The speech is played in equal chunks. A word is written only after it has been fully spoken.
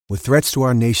With threats to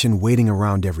our nation waiting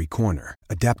around every corner,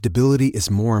 adaptability is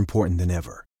more important than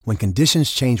ever. When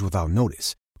conditions change without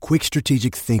notice, quick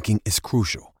strategic thinking is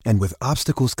crucial. And with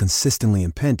obstacles consistently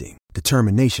impending,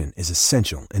 determination is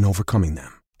essential in overcoming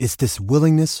them. It's this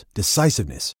willingness,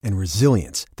 decisiveness, and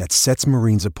resilience that sets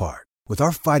Marines apart. With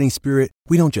our fighting spirit,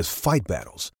 we don't just fight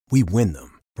battles, we win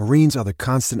them. Marines are the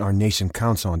constant our nation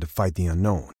counts on to fight the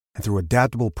unknown. And through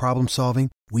adaptable problem solving,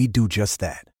 we do just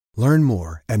that. Learn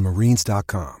more at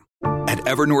marines.com. At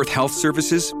Evernorth Health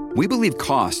Services, we believe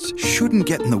costs shouldn't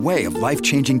get in the way of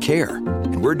life-changing care.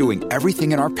 And we're doing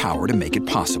everything in our power to make it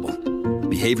possible.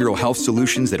 Behavioral health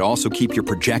solutions that also keep your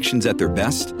projections at their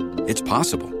best? It's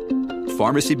possible.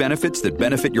 Pharmacy benefits that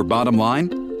benefit your bottom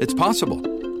line? It's possible.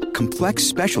 Complex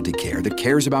specialty care that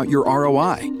cares about your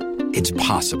ROI? It's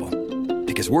possible.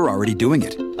 Because we're already doing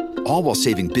it. All while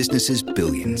saving businesses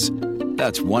billions.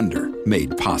 That's Wonder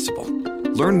made possible.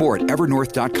 Learn more at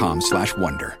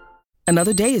evernorth.com/wonder.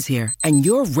 Another day is here, and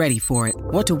you're ready for it.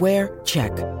 What to wear?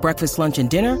 Check. Breakfast, lunch, and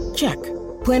dinner? Check.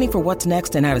 Planning for what's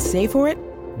next and how to save for it?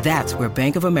 That's where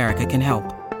Bank of America can help.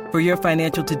 For your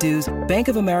financial to-dos, Bank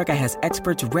of America has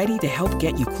experts ready to help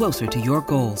get you closer to your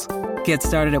goals. Get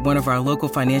started at one of our local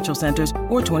financial centers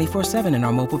or 24/7 in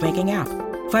our mobile banking app.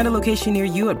 Find a location near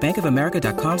you at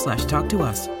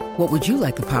bankofamerica.com/talktous. What would you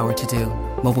like the power to do?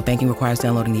 Mobile banking requires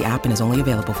downloading the app and is only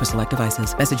available for select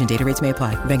devices. Message and data rates may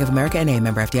apply. Bank of America N.A.,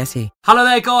 member FDIC. Hello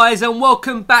there, guys, and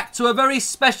welcome back to a very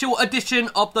special edition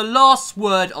of The Last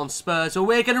Word on Spurs, where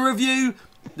we're going to review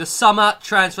the summer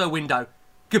transfer window.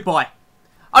 Goodbye.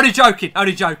 Only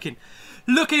joking.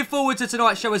 Looking forward to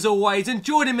tonight's show as always, and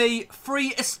joining me,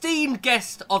 three esteemed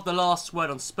guests of The Last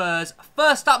Word on Spurs.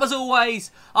 First up, as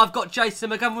always, I've got Jason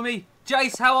McGovern with me.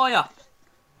 Jace, how are you?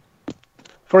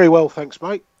 Very well, thanks,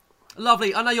 mate.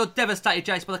 Lovely. I know you're devastated,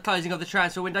 Jace, by the closing of the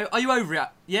transfer window. Are you over it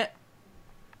yet?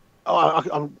 Oh,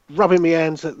 I'm rubbing my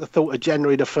hands at the thought of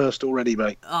January the 1st already,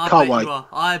 mate. Can't wait.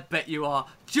 I bet you are.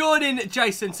 Joining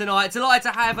Jason tonight, delighted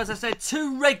to have, as I said,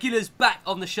 two regulars back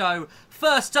on the show.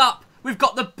 First up, we've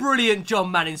got the brilliant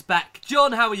John Mannings back.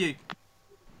 John, how are you?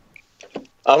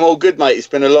 I'm all good, mate. It's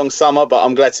been a long summer, but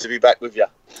I'm glad to be back with you.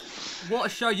 What a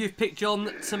show you've picked,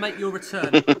 John, to make your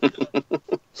return.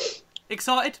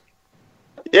 Excited?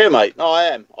 Yeah, mate. No, I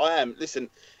am. Listen,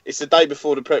 it's the day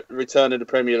before the return of the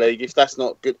Premier League. If that's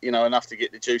not good, enough to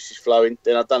get the juices flowing,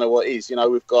 then I don't know what is.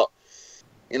 We've got,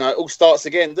 it all starts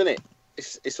again, doesn't it?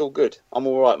 It's all good. I'm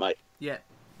all right, mate. Yeah.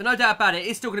 But no doubt about it,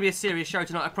 it's still going to be a serious show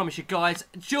tonight, I promise you guys.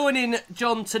 Joining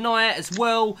John tonight as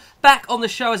well, back on the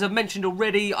show as I've mentioned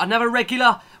already, another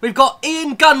regular, we've got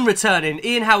Ian Gunn returning.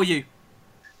 Ian, how are you?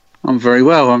 I'm very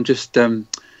well. I'm just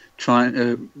trying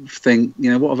to think,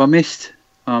 what have I missed?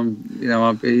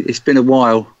 It's been a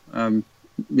while. We'll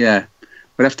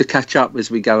have to catch up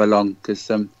as we go along because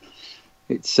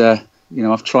it's,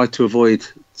 I've tried to avoid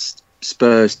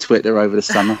Spurs Twitter over the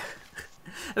summer.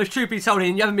 It was truth be told,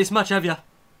 Ian, you haven't missed much, have you?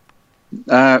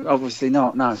 Obviously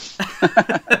not, no. So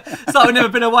I've never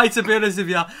been away, to be honest with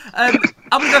you. I'm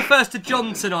going to go first to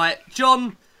John tonight.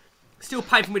 John, still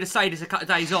painful for me to say this a couple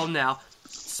of days on now.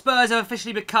 Spurs have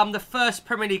officially become the first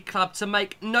Premier League club to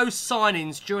make no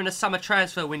signings during the summer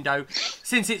transfer window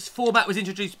since its format was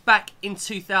introduced back in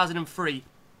 2003.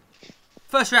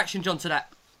 First reaction, John, to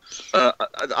that?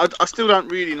 I still don't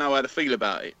really know how to feel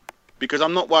about it because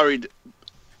I'm not worried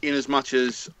in as much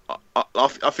as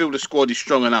I feel the squad is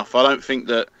strong enough. I don't think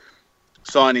that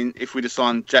if we'd have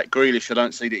signed Jack Grealish, I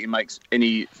don't see that he makes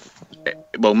any,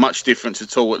 much difference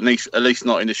at all, at least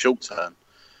not in the short term.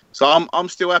 So I'm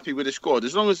still happy with the squad.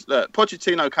 As long as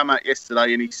Pochettino came out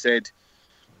yesterday and he said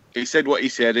what he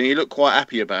said, and he looked quite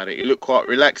happy about it. He looked quite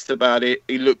relaxed about it.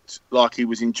 He looked like he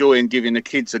was enjoying giving the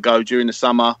kids a go during the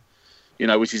summer,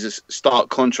 which is a stark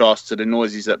contrast to the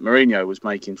noises that Mourinho was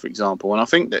making, for example. And I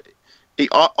think that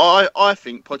I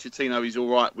think Pochettino is all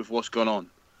right with what's gone on,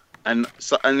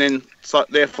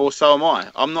 therefore so am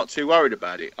I. I'm not too worried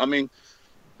about it. I mean,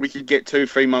 we could get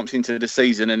 2-3 months into the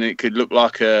season and it could look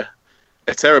like a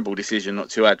terrible decision not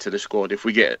to add to the squad if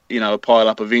we get a pile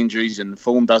up of injuries and the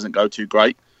form doesn't go too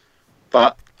great.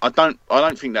 But I don't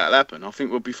think that'll happen. I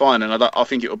think we'll be fine, and I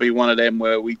think it'll be one of them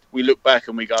where we look back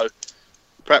and we go,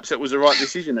 perhaps it was the right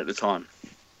decision at the time.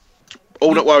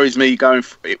 All that worries me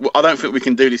I don't think we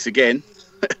can do this again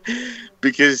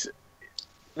because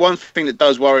one thing that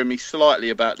does worry me slightly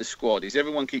about the squad is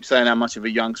everyone keeps saying how much of a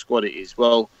young squad it is.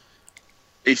 Well,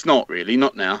 it's not really,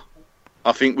 not now.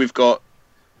 I think we've got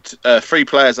 3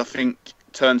 players, I think,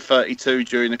 turn 32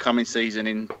 during the coming season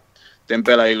in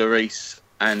Dembele, Lloris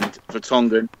and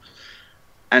Vertonghen.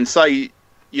 And say,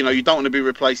 you don't want to be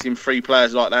replacing 3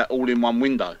 players like that all in one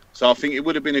window. So I think it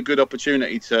would have been a good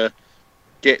opportunity to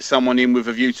get someone in with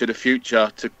a view to the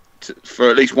future for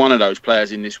at least one of those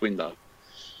players in this window.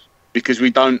 Because we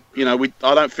don't,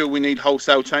 I don't feel we need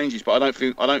wholesale changes, but I don't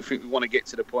think we want to get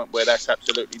to the point where that's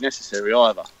absolutely necessary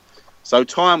either. So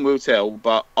time will tell,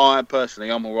 but I'm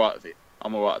all right with it.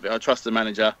 I trust the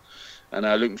manager, and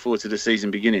looking forward to the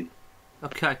season beginning.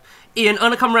 Okay, Ian, I'm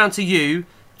going to come round to you.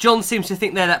 John seems to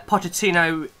think there that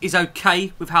Pochettino is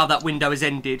okay with how that window has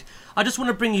ended. I just want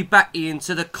to bring you back, Ian,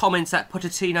 to the comments that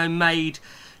Pochettino made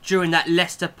during that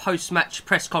Leicester post-match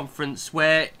press conference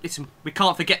where, listen, we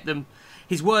can't forget them.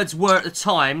 His words were at the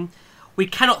time, "We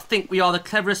cannot think we are the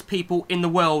cleverest people in the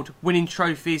world winning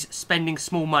trophies, spending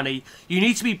small money. You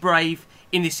need to be brave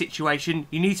in this situation.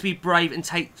 You need to be brave and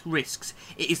take risks.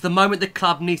 It is the moment the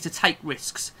club needs to take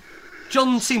risks."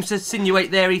 John seems to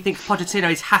insinuate there he thinks Pochettino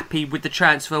is happy with the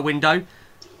transfer window.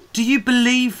 Do you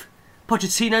believe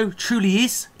Pochettino truly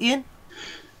is, Ian?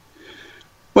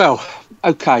 Well,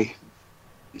 okay.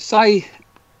 Say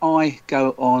I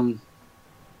go on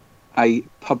a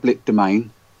public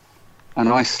domain and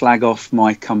I slag off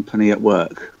my company at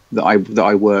work that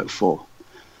I work for.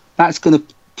 That's going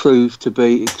to prove to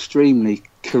be extremely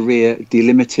career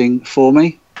delimiting for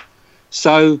me.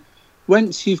 So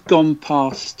once you've gone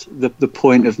past the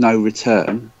point of no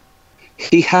return,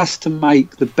 he has to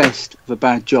make the best of a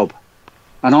bad job.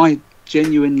 And I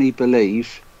genuinely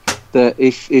believe that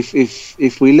if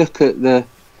we look at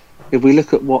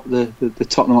what the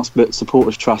Tottenham Hotspur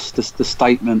Supporters Trust, the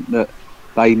statement that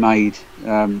they made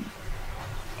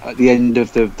at the end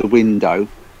of the window,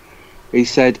 he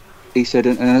said,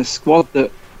 and a squad that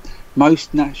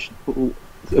most national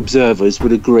observers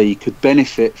would agree could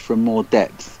benefit from more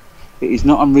depth. It is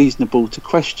not unreasonable to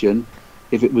question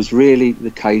if it was really the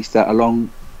case that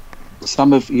along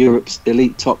some of Europe's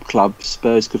elite top clubs,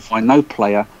 Spurs could find no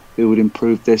player who would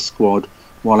improve their squad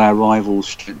while our rivals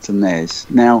strengthen theirs.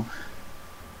 Now,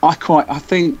 I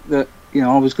think that,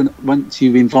 I was going to, once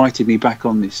you invited me back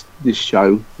on this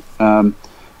show, I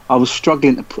was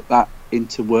struggling to put that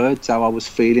into words, how I was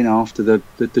feeling after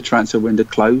the transfer window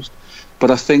closed. But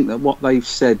I think that what they've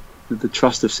said, that the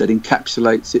Trust have said,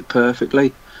 encapsulates it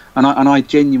perfectly. And I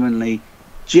genuinely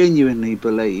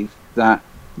believe that,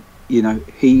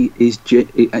 he is,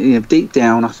 deep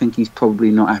down, I think he's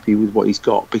probably not happy with what he's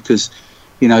got, because,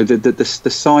 the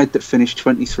side that finished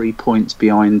 23 points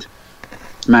behind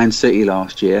Man City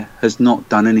last year has not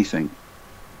done anything.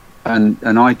 And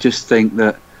I just think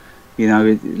that,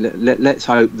 let's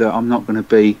hope that I'm not going to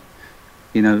be,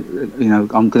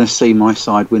 I'm going to see my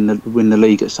side win the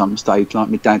league at some stage like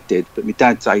my dad did. But my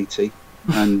dad's 80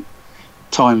 and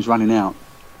time's running out.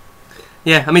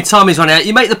 Yeah, I mean, time is running out.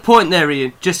 You make the point there,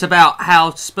 Ian, just about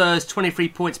how Spurs 23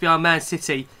 points behind Man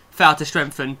City failed to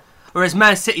strengthen, whereas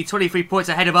Man City 23 points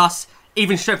ahead of us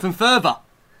even strengthened further.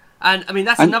 And I mean,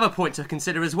 that's another point to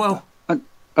consider as well. And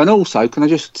also, can I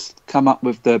just come up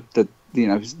with the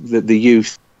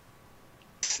youth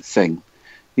thing?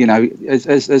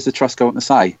 As the Trust go on to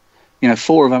say,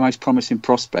 4 of our most promising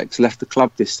prospects left the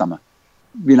club this summer.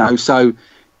 So.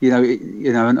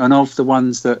 And of the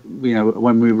ones that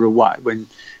when we were away, when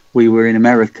we were in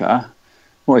America,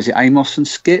 what is it, Amos and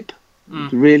Skip,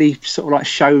 really sort of like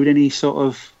showed any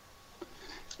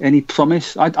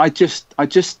promise. I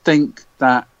just think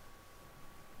that.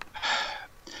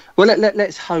 Well,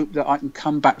 let's hope that I can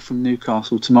come back from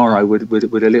Newcastle tomorrow with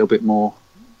a little bit more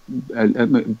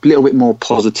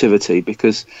positivity,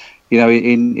 because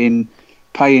in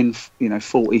paying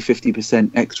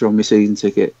 40-50% extra on my season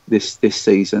ticket this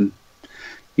season,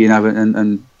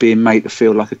 and being made to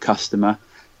feel like a customer,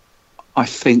 I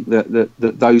think that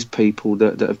those people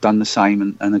that have done the same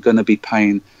and are going to be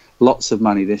paying lots of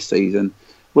money this season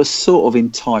were sort of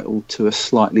entitled to a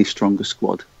slightly stronger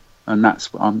squad. And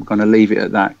that's what I'm going to leave it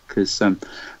at that, because I'm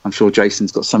sure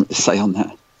Jason's got something to say on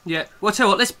that. Yeah, well, tell you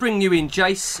what, let's bring you in,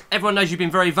 Jace. Everyone knows you've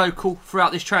been very vocal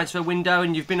throughout this transfer window,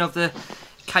 and you've been of the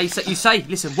case that you say,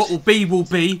 listen, what will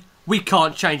be, we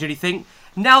can't change anything.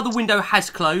 Now the window has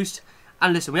closed,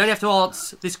 and listen, we only have to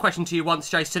answer this question to you once,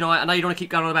 Jace, tonight. I know you don't want to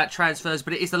keep going on about transfers,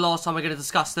 but it is the last time we're going to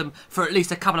discuss them for at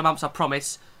least a couple of months, I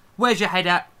promise. Where's your head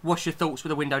at? What's your thoughts with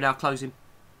the window now closing?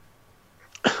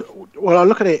 Well, I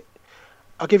look at it,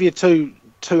 I'll give you two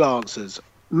answers.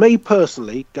 Me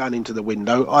personally, going into the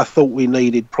window, I thought we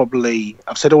needed probably,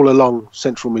 I've said all along,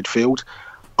 central midfield.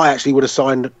 I actually would have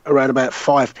signed around about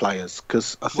 5 players,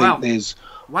 because I think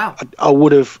I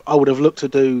would have looked to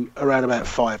do around about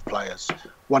 5 players.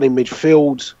 1 in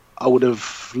midfield. I would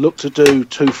have looked to do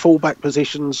 2 fullback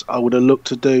positions. I would have looked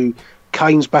to do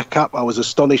Kane's backup. I was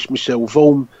astonished Michel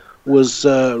Vorm was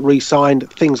re-signed,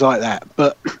 things like that.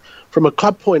 But from a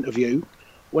club point of view,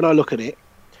 when I look at it,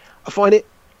 I find it,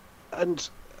 and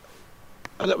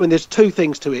I mean, there's two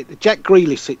things to it. The Jack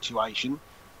Grealish situation,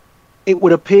 it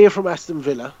would appear from Aston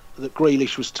Villa that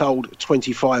Grealish was told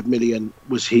 25 million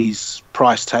was his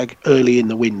price tag early in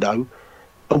the window,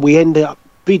 and we ended up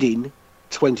bidding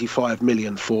 25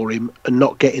 million for him and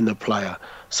not getting the player.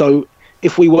 So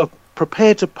if we were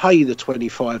prepared to pay the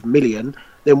 25 million,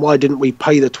 then why didn't we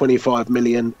pay the 25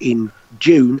 million in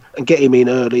June and get him in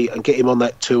early and get him on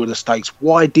that tour of the States?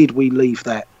 Why did we leave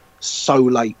that so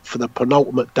late for the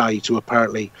penultimate day to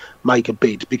apparently make a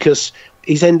bid? Because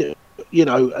he's ended,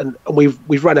 and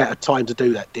we've run out of time to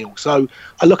do that deal. So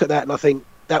I look at that and I think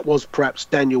that was perhaps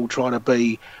Daniel trying to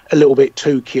be a little bit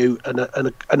too cute and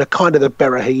a kind of the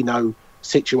Berahino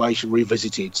situation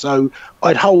revisited. So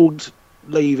I'd hold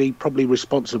Levy probably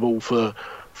responsible for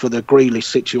the Grealish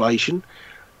situation.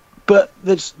 But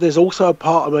there's also a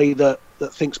part of me that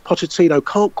thinks Pochettino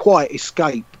can't quite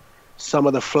escape some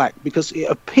of the flack, because it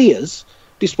appears,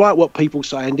 despite what people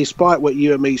say and despite what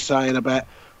you and me saying about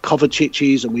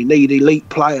Kovacic's and we need elite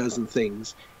players and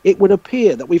things, it would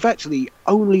appear that we've actually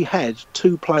only had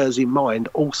two players in mind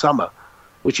all summer,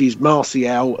 which is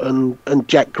Martial and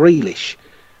Jack Grealish.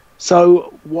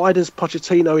 So why does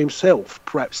Pochettino himself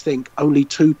perhaps think only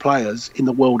two players in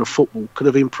the world of football could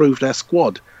have improved our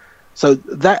squad? So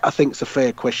that, I think, is a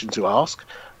fair question to ask.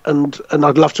 And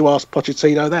I'd love to ask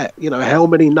Pochettino that. How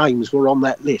many names were on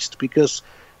that list? Because,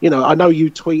 I know you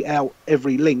tweet out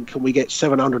every link and we get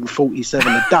 747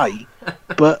 a day.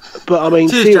 But I mean,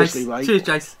 cheers, seriously, Jace. mate. Cheers,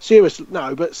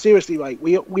 Jace. Seriously, mate,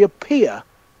 we appear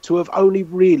to have only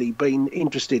really been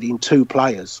interested in two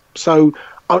players. So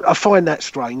I find that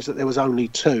strange that there was only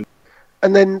two.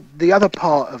 And then the other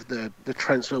part of the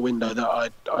transfer window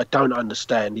that I don't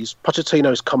understand is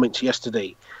Pochettino's comments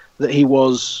yesterday that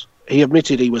he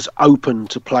admitted he was open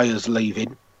to players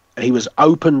leaving. He was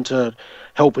open to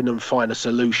helping them find a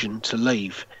solution to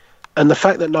leave. And the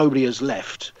fact that nobody has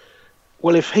left,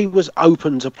 well, if he was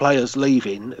open to players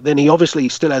leaving, then he obviously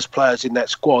still has players in that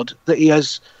squad that he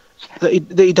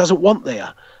doesn't want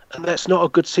there. And that's not a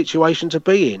good situation to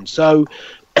be in. So,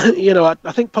 I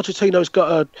think Pochettino's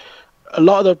got a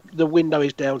lot of the window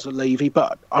is down to Levy,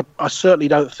 but I certainly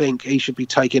don't think he should be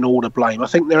taking all the blame. I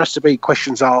think there has to be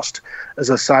questions asked, as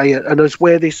I say, and as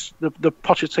where the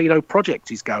Pochettino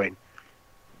project is going.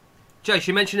 Jace,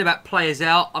 you mentioned about players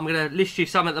out. I'm going to list you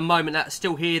some at the moment that are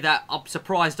still here that I'm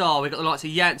surprised are. We've got the likes of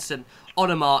Janssen,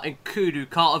 Onomar, Nkudu,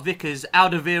 Carter Vickers,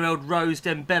 Alderweireld, Rose,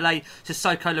 Dembele,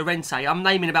 Sissoko, Llorente. I'm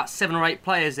naming about 7 or 8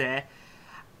 players there.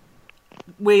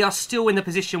 We are still in the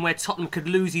position where Tottenham could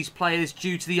lose these players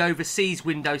due to the overseas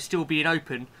window still being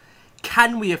open.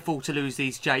 Can we afford to lose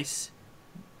these, Jace,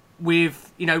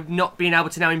 with not being able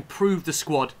to now improve the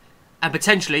squad and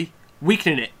potentially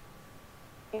weakening it?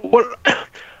 Well,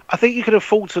 I think you can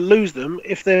afford to lose them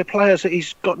if they're players that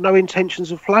he's got no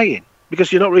intentions of playing,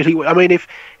 because you're not really. I mean,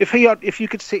 if you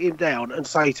could sit him down and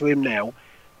say to him now,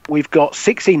 we've got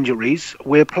 6 injuries,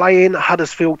 we're playing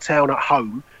Huddersfield Town at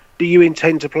home. Do you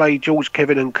intend to play George,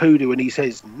 Kevin and Kudu? And he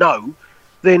says no.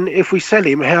 Then if we sell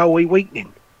him, how are we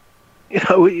weakening?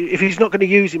 If he's not going to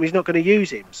use him, he's not going to use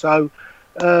him. So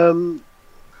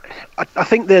I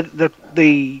think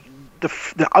the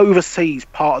overseas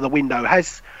part of the window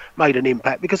has made an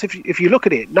impact, because if you look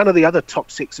at it, none of the other top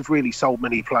 6 have really sold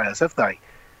many players, have they?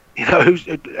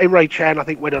 Emre Can, I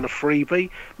think, went on a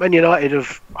freebie. Man United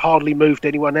have hardly moved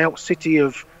anyone out. City I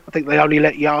think they only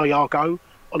let Yaya go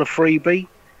on a freebie.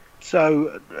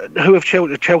 So who have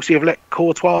Chelsea have let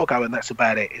Courtois go, and that's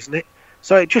about it, isn't it?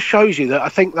 So it just shows you that I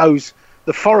think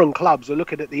the foreign clubs are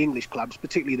looking at the English clubs,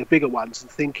 particularly the bigger ones,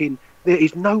 and thinking there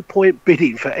is no point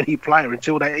bidding for any player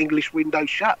until that English window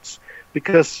shuts,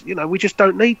 because we just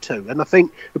don't need to. And I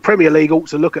think the Premier League ought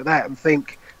to look at that and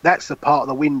think that's the part of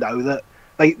the window that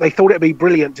they thought it'd be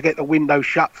brilliant to get the window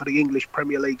shut for the English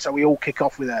Premier League so we all kick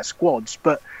off with our squads,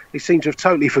 but they seem to have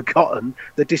totally forgotten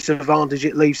the disadvantage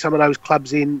it leaves some of those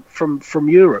clubs in from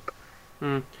Europe.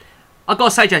 I've got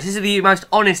to say, Jess, this is the most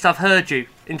honest I've heard you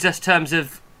in just terms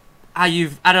of how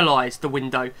you've analysed the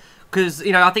window. Because,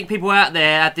 I think people out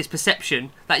there have this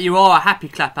perception that you are a happy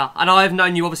clapper. And I've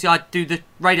known you, obviously, I do the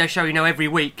radio show, every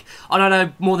week. And I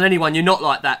know more than anyone, you're not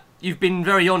like that. You've been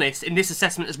very honest in this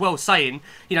assessment as well, saying,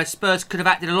 Spurs could have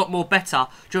acted a lot more better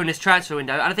during this transfer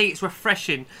window. And I think it's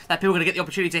refreshing that people are going to get the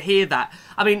opportunity to hear that.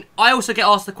 I mean, I also get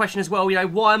asked the question as well,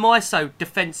 why am I so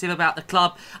defensive about the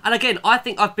club? And again, I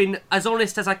think I've been as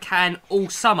honest as I can all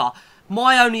summer.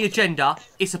 My only agenda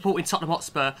is supporting Tottenham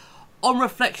Hotspur. On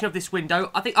reflection of this window,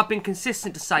 I think I've been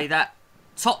consistent to say that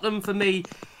Tottenham, for me,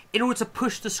 in order to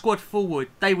push the squad forward,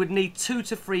 they would need 2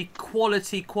 to 3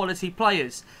 quality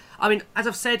players. I mean, as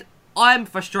I've said, I'm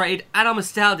frustrated and I'm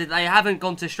astounded they haven't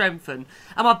gone to strengthen.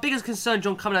 And my biggest concern,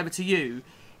 John, coming over to you,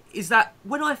 is that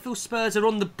when I feel Spurs are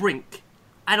on the brink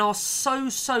and are so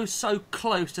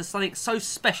close to something so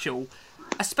special,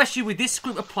 especially with this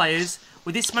group of players,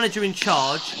 with this manager in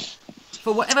charge,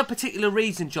 for whatever particular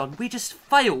reason, John, we just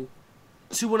fail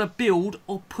to want to build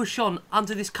or push on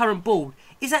under this current board.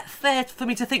 Is that fair for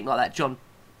me to think like that, John?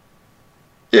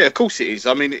 Yeah, of course it is.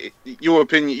 I mean, your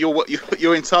opinion,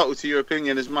 you're entitled to your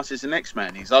opinion as much as the next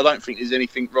man is. I don't think there's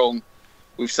anything wrong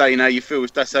with saying how you feel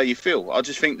if that's how you feel. I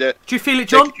just think that... Do you feel it,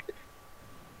 John?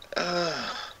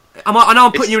 I know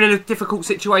I'm putting you in a difficult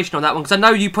situation on that one, because I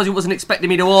know you probably wasn't expecting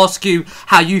me to ask you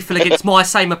how you feel against my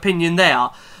same opinion there.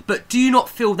 But do you not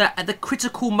feel that at the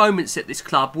critical moments at this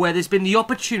club, where there's been the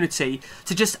opportunity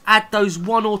to just add those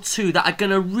one or two that are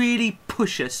going to really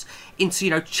push us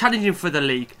into, challenging for the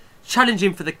league,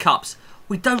 challenging for the cups,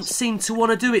 we don't seem to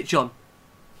want to do it, John?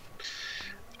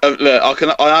 Look,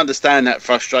 I understand that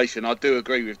frustration. I do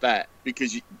agree with that,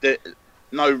 because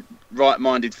no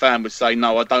right-minded fan would say,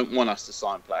 no, I don't want us to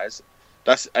sign players.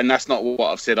 That's not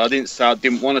what I've said. I didn't say I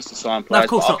didn't want us to sign players,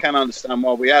 but I can understand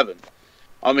why we haven't.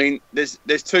 I mean, there's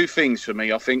two things for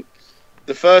me. I think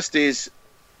the first is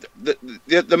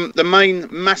the main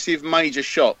massive major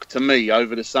shock to me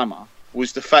over the summer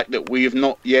was the fact that we have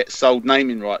not yet sold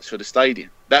naming rights for the stadium.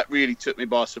 That really took me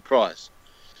by surprise,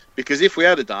 because if we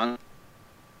had done,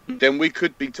 then we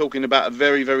could be talking about a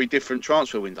very, very different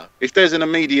transfer window. If there's an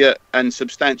immediate and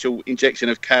substantial injection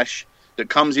of cash that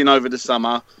comes in over the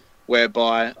summer,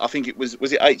 whereby I think it was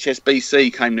it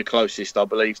HSBC came the closest, I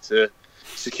believe, to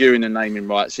securing the naming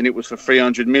rights, and it was for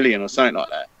 300 million or something like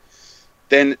that,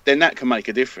 then that can make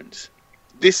a difference.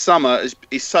 This summer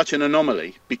is such an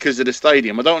anomaly because of the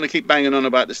stadium. I don't want to keep banging on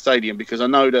about the stadium, because I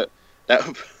know that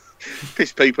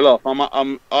piss people off.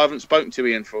 I haven't spoken to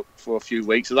Ian for a few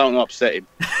weeks. I don't want to upset him,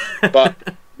 but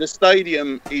the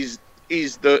stadium is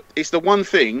the one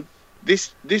thing.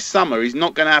 This summer is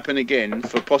not going to happen again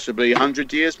for possibly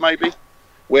 100 years, maybe,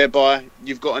 whereby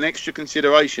you've got an extra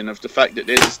consideration of the fact that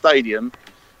there's a stadium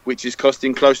which is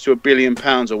costing close to £1 billion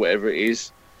or whatever it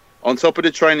is, on top of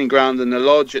the training ground and the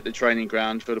lodge at the training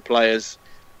ground for the players,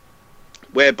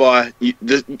 whereby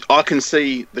I can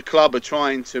see the club are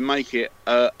trying to make it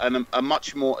a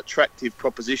much more attractive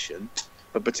proposition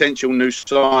for potential new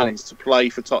signings to play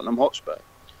for Tottenham Hotspur.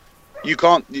 You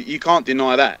can't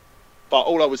deny that. But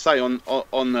all I would say on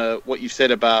what you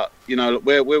said about,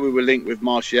 where we were linked with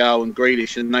Martial and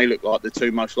Grealish, and they look like the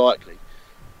two most likely.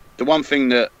 The one thing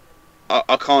that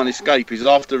I can't escape is,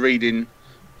 after reading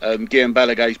Guillaume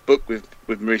Balaguer's book with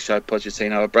Mauricio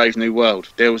Pochettino, A Brave New World,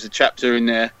 there was a chapter in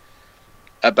there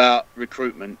about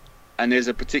recruitment, and there's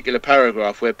a particular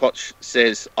paragraph where Poch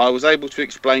says, I was able to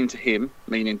explain to him,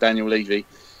 meaning Daniel Levy,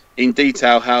 in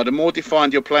detail how the more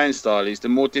defined your playing style is, the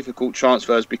more difficult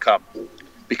transfers become.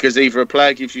 Because either a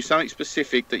player gives you something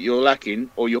specific that you're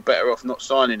lacking, or you're better off not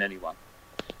signing anyone.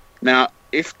 Now,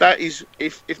 if Mauricio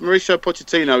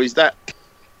Pochettino is that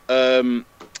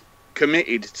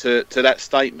committed to that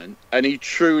statement, and he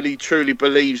truly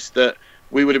believes that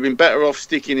we would have been better off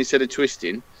sticking instead of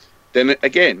twisting, then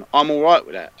again, I'm all right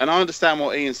with that. And I understand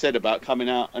what Ian said about coming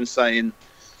out and saying,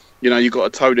 you've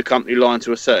got to toe the company line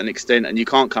to a certain extent, and you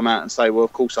can't come out and say, well,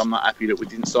 of course I'm not happy that we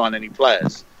didn't sign any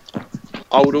players.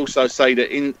 I would also say that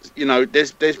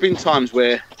there's been times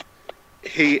where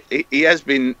he has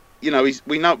been,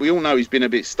 we all know he's been a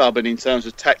bit stubborn in terms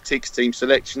of tactics, team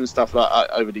selection, stuff like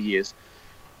that over the years.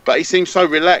 But he seems so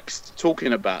relaxed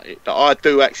talking about it that I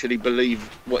do actually believe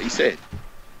what he said.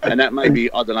 And that maybe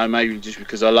just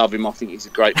because I love him, I think he's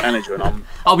a great manager, and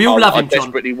we all love him, John. I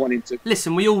desperately want him to.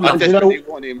 Listen, we all love him. I desperately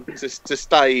want him to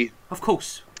stay. Of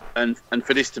course. And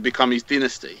for this to become his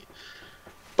dynasty.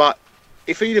 But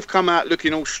if he'd have come out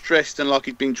looking all stressed and like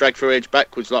he'd been dragged through edge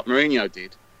backwards like Mourinho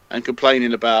did, and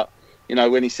complaining about,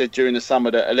 when he said during the summer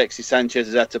that Alexis Sanchez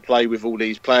has had to play with all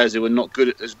these players who are not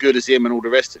as good as him and all the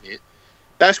rest of it,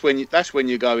 that's when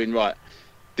you're going, right,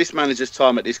 this manager's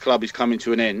time at this club is coming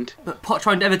to an end. But Poch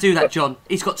won't ever do that, John.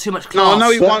 He's got too much class. No, I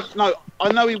know he won't. No,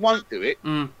 I know he won't do it.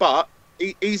 But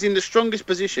he's in the strongest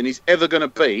position he's ever going to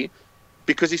be,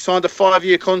 because he signed a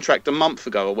 5-year contract a month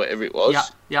ago or whatever it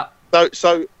was. Yeah.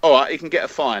 So all right, he can get a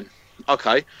fine,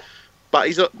 okay, but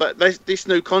this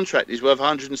new contract is worth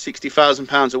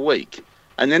 £160,000 a week,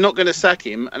 and they're not going to sack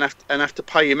him and have to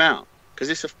pay him out,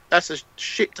 because that's a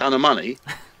shit ton of money.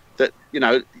 That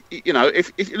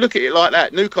if you look at it like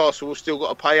that, Newcastle will still got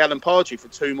to pay Alan Pardew for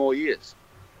 2 more years.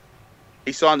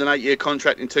 He signed an 8-year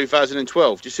contract in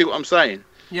 2012. Do you see what I'm saying?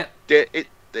 Yeah.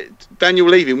 Daniel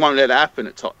Levy won't let that happen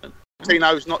at Tottenham.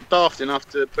 Tino's not daft enough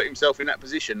to put himself in that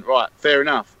position. Right, fair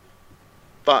enough.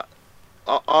 But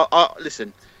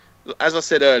Listen, as I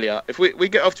said earlier, if we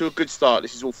get off to a good start,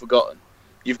 this is all forgotten.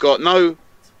 You've got no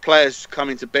players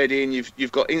coming to bed in.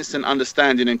 You've got instant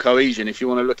understanding and cohesion. If you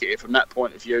want to look at it from that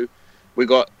point of view, we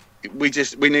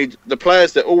need the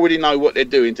players that already know what they're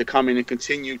doing to come in and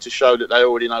continue to show that they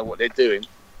already know what they're doing,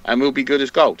 and we'll be good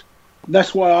as gold.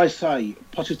 That's why I say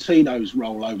Pochettino's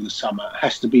role over the summer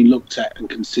has to be looked at and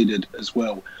considered as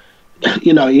well.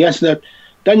 You know,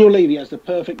 Daniel Levy has the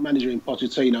perfect manager in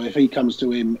Pochettino. If he comes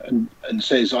to him and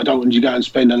says, I don't want you to go and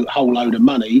spend a whole load of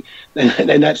money,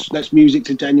 then that's music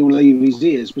to Daniel Levy's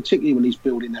ears, particularly when he's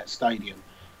building that stadium.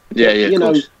 Yeah, you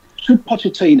know, should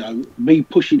Pochettino be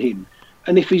pushing him?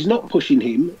 And if he's not pushing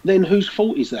him, then whose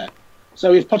fault is that?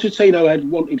 So if Pochettino had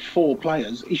wanted 4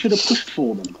 players, he should have pushed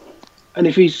for them. And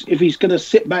if he's going to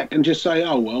sit back and just say,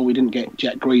 oh, well, we didn't get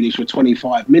Jack Grealish for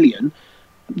 25 million,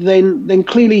 then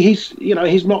clearly he's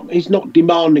not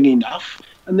demanding enough,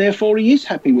 and therefore he is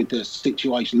happy with the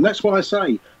situation. That's why I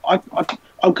say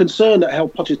I'm concerned at how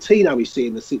Pochettino is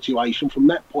seeing the situation from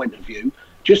that point of view,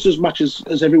 just as much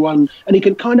as everyone. And he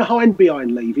can kind of hide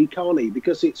behind Levy, can't he?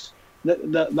 Because it's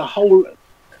the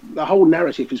whole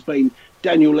narrative has been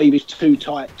Daniel Levy's too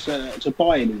tight to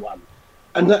buy anyone,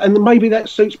 and maybe that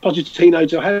suits Pochettino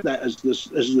to have that as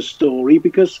the story,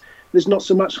 because there's not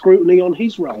so much scrutiny on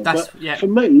his role. For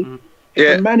me,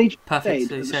 if a manager said at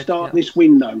the start of this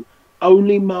window,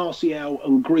 only Martial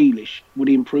and Grealish would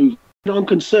improve, I'm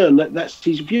concerned that that's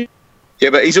his view.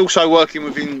 Yeah, but he's also working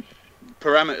within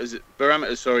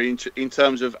parameters, in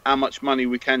terms of how much money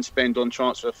we can spend on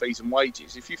transfer fees and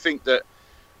wages. If you think that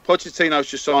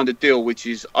Pochettino's just signed a deal which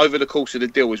is, over the course of the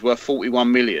deal, is worth 41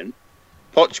 million,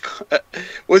 what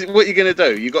are you going to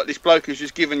do? You got this bloke who's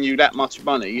just given you that much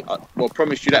money,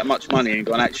 promised you that much money, and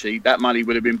gone, actually, that money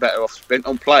would have been better off spent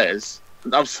on players.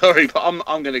 I'm sorry, but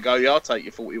I'm going to go, yeah, I'll take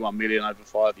your 41 million over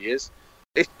 5 years.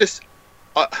 It's just,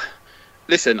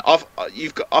 listen, I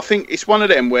think it's one of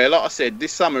them where, like I said,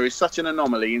 this summer is such an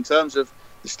anomaly in terms of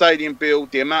the stadium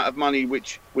build, the amount of money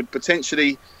which would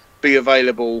potentially be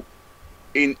available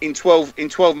in 12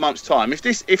 months' time. If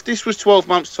this was 12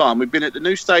 months' time, we've been at the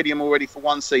new stadium already for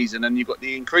one season, and you've got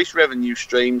the increased revenue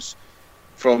streams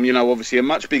from, obviously a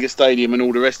much bigger stadium and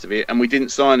all the rest of it, and we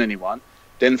didn't sign anyone,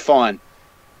 then fine.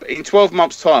 But in 12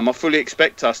 months' time, I fully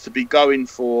expect us to be going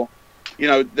for,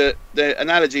 the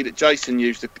analogy that Jason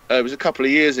used, it was a couple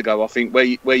of years ago, I think, where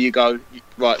you go,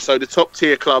 right, so the top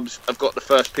tier clubs have got the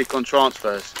first pick on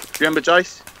transfers. Do you remember,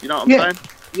 Jace? You know what I'm saying?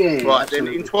 Yeah. Right,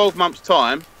 absolutely. then in 12 months'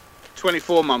 time,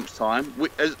 24 months' time,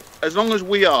 as long as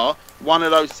we are one of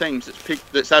those teams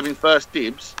that's having first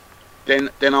dibs,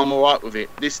 then I'm all right with it.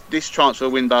 This transfer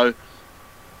window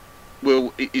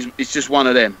it's just one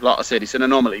of them. Like I said, it's an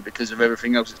anomaly because of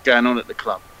everything else that's going on at the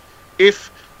club. If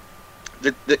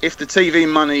the TV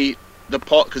money, the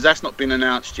pot, because that's not been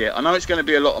announced yet. I know it's going to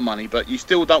be a lot of money, but you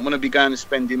still don't want to be going and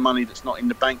spending money that's not in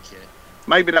the bank yet.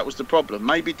 Maybe that was the problem.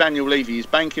 Maybe Daniel Levy is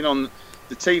banking on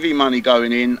the TV money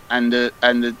going in and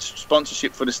the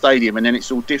sponsorship for the stadium, and then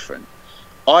it's all different.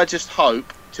 I just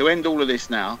hope, to end all of this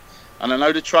now, and I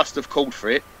know the trust have called for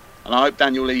it, and I hope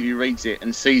Daniel Levy reads it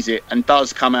and sees it and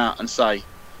does come out and say,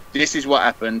 this is what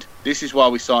happened, this is why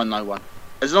we signed no one.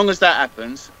 As long as that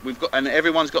happens, and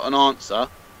everyone's got an answer,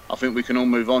 I think we can all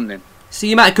move on then. So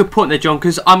you made a good point there, John,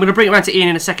 because I'm going to bring it around to Ian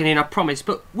in a second, Ian, I promise,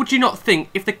 but would you not think,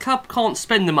 if the club can't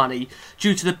spend the money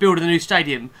due to the build of the new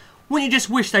stadium, wouldn't you just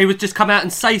wish they would just come out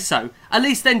and say so? At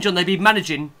least then, John, they'd be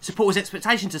managing supporters'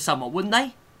 expectations to someone, wouldn't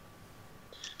they?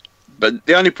 But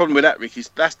the only problem with that, Rick, is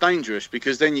that's dangerous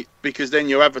because then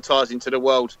you're advertising to the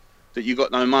world that you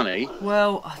got no money.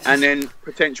 Well, and then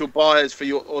potential buyers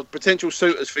or potential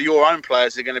suitors for your own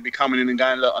players are going to be coming in and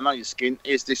going, look, I know your skin.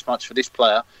 Here's this much for this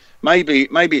player. Maybe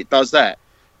it does that.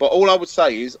 But all I would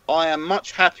say is I am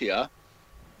much happier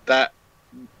that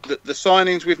the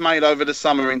signings we've made over the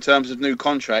summer in terms of new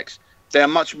contracts, they're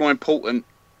much more important,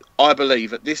 I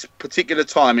believe, at this particular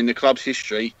time in the club's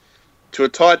history, to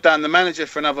have tied down the manager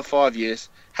for another 5 years,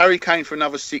 Harry Kane for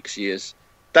another 6 years,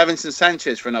 Davinson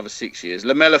Sanchez for another 6 years,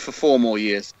 Lamella for 4 more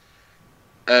years.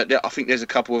 I think there's a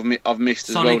couple I've missed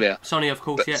as well there. Sonny, of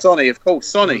course, yeah. Sonny, of course.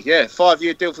 Sonny, yeah.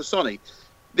 5-year deal for Sonny.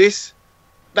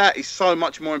 That is so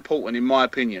much more important, in my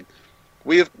opinion.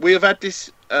 We have had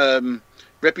this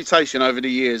reputation over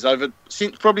the years,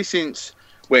 since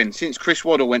Chris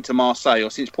Waddle went to Marseille, or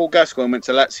since Paul Gascoigne went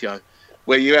to Lazio,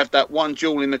 where you have that one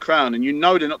jewel in the crown, and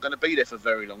they're not going to be there for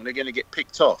very long, and they're going to get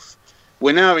picked off.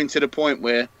 We're now into the point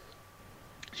where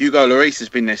Hugo Lloris has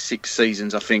been there 6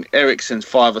 seasons, I think. Eriksen's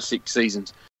 5 or 6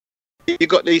 seasons. You've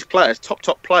got these players,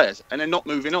 top players, and they're not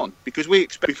moving on because we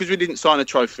didn't sign a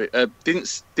trophy,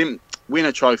 didn't win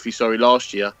a trophy.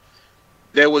 Last year.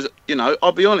 There was, you know,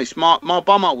 I'll be honest, my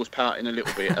bumhole was pouting a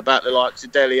little bit about the likes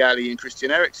of Dele Alli and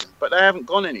Christian Eriksen, but they haven't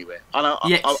gone anywhere. And I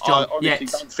honestly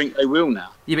don't think they will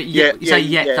now. Yeah, but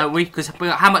don't we? Because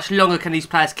how much longer can these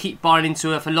players keep buying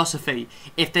into a philosophy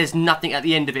if there's nothing at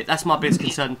the end of it? That's my biggest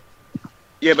concern.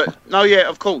 Yeah, but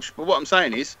of course. But what I'm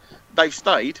saying is, they've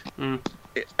stayed, and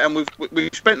we've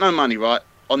spent no money, right,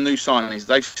 on new signings.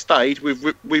 They've stayed.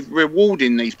 We've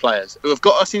rewarding these players who have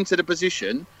got us into the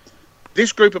position.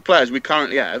 This group of players we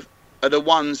currently have are the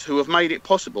ones who have made it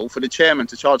possible for the chairman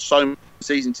to charge so many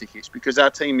season tickets because our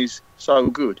team is so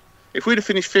good. If we'd have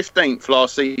finished 15th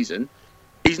last season,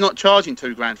 he's not charging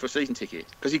 $2,000 for a season ticket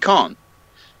because he can't.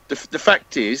 The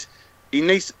fact is, he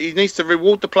needs to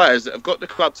reward the players that have got the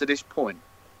club to this point,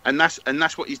 and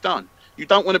that's what he's done. You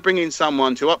don't want to bring in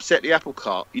someone to upset the apple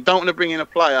cart. You don't want to bring in a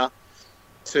player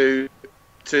to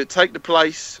take the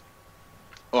place.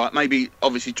 All right, maybe,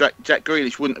 obviously, Jack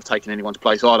Grealish wouldn't have taken anyone's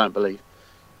place, I don't believe.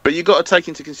 But you've got to take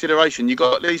into consideration, you've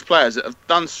got these players that have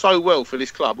done so well for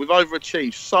this club. We've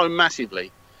overachieved so massively.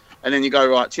 And then you go,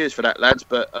 right, cheers for that, lads,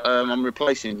 but I'm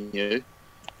replacing you.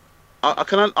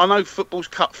 I know football's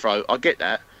cutthroat, I get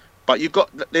that. But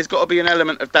there's got to be an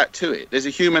element of that to it. There's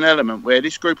a human element where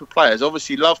this group of players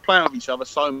obviously love playing with each other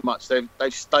so much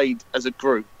they've stayed as a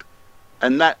group.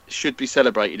 And that should be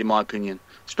celebrated, in my opinion.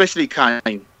 Especially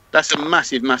Kane. That's a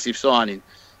massive, massive signing.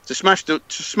 To smash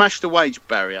the wage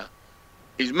barrier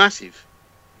is massive.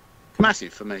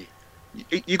 Massive for me.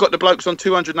 You got the blokes on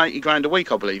 $280,000 a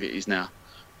week, I believe it is now.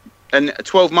 And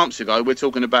 12 months ago, we're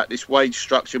talking about this wage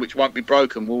structure which won't be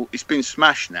broken. Well, it's been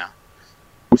smashed now.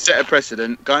 We set a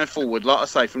precedent going forward. Like I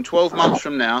say, from 12 months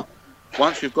from now,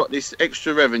 once we've got this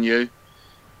extra revenue,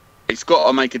 it's got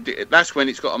to make that's when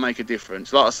it's got to make a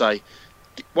difference. Like I say,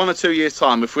 1 or 2 years'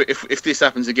 time, if this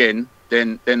happens again,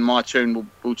 then my tune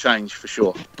will change for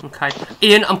sure. Okay.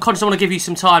 Ian, I'm conscious I want to give you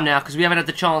some time now because we haven't had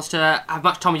the chance to have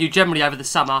much time with you generally over the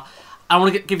summer. I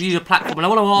want to give you the platform, and I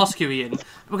want to ask you, Ian,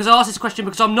 because I asked this question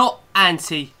because I'm not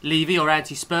anti-Levy or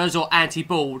anti-Spurs or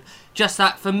anti-Ball, just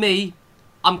that for me,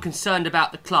 I'm concerned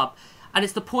about the club. And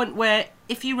it's the point where,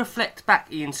 if you reflect back,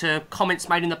 Ian, to comments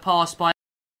made in the past by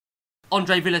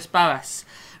Andre Villas-Boas,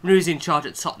 when he was in charge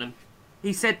at Tottenham,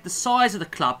 he said the size of the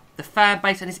club, the fan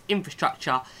base and its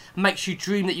infrastructure makes you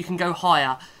dream that you can go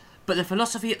higher, but the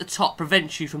philosophy at the top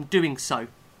prevents you from doing so.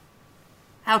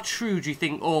 How true do you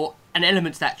think, or an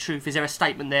element to that truth, is there a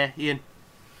statement there, Ian?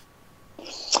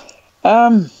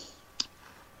 I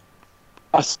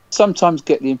sometimes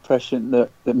get the impression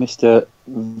that Mr.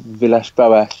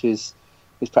 Villas-Boas is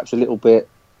perhaps a little bit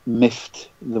miffed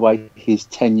the way his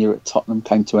tenure at Tottenham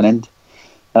came to an end.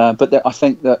 But I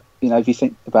think that, if you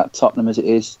think about Tottenham as it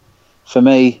is, for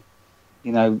me,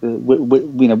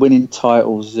 winning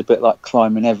titles is a bit like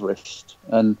climbing Everest.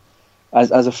 And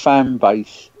as a fan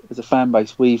base,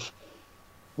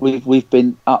 we've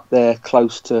been up there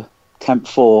close to Camp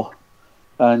 4,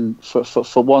 and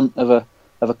for want of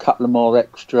a couple of more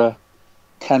extra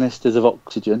canisters of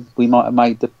oxygen, we might have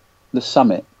made the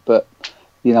summit. But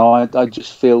I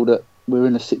just feel that we're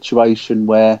in a situation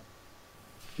where,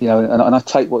 and I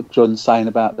take what John's saying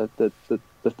about the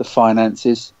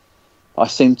finances. I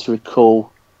seem to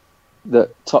recall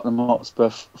that Tottenham Hotspur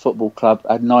Football Club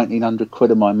had £1,900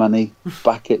 of my money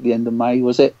back at the end of May,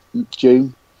 was it?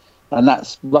 June? And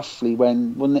that's roughly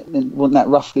when, wasn't that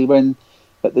roughly when,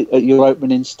 at your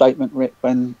opening statement, Rick,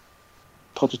 when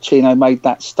Pochettino made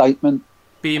that statement?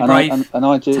 Being brave,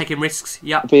 taking risks,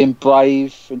 yeah. Being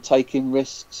brave and taking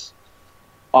risks.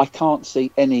 I can't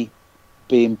see any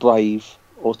being brave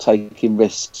or taking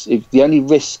risks. If the only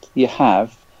risk you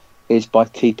have is by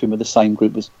keeping with the same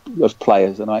group of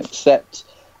players, and I accept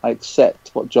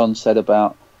what John said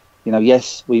about,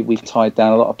 yes, we've tied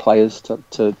down a lot of players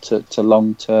to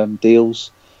long-term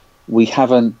deals. We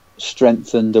haven't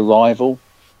strengthened a rival.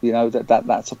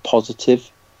 That's a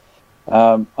positive.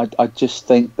 I just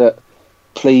think that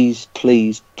please,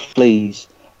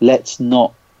 let's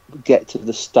not get to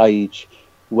the stage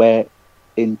where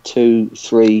in 2,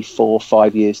 3, 4,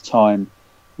 5 years' time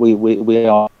we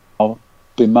are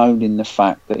bemoaning the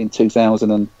fact that in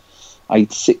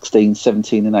 2016,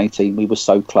 17 and 18 we were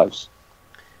so close.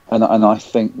 And I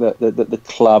think that the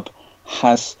club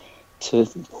has to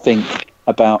think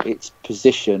about its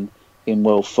position in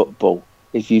world football.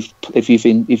 If you've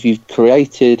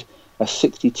created a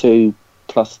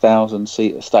 62,000+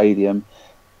 seat stadium,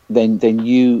 then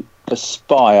you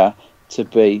aspire to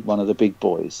be one of the big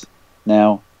boys.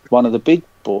 Now, one of the big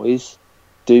boys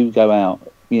do go out.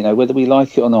 Whether we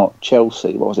like it or not,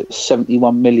 Chelsea,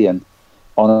 71 million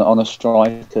on a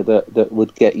striker that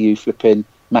would get you flipping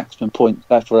maximum points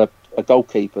for a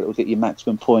goalkeeper. It would get you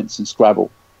maximum points in Scrabble.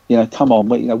 come on,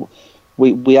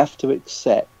 we have to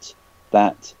accept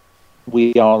that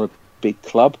we are a big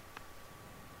club,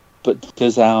 but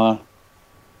does our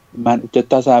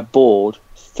board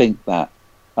think that?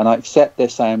 And I accept they're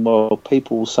saying, well,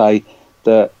 people will say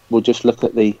that we'll just look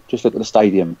at the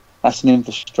stadium. That's an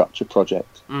infrastructure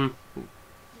project. Mm.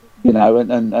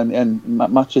 And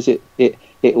much as it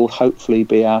will hopefully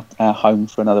be our home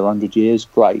for another 100 years,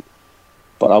 great.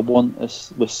 But I want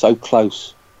us. We're so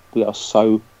close. We are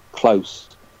so close.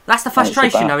 That's the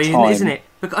frustration, though, isn't it?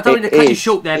 Because I don't want to cut you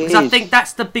short there, because I think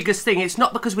that's the biggest thing. It's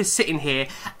not because we're sitting here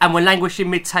and we're languishing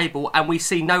mid-table and we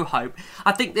see no hope.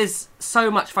 I think there's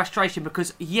so much frustration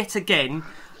because, yet again,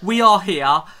 we are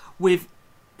here with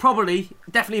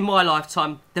definitely in my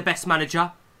lifetime, the best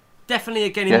manager. Definitely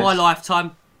again in my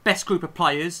lifetime, best group of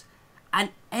players. And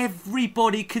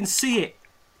everybody can see it.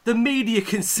 The media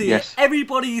can see it.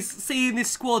 Everybody's seeing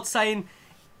this squad saying,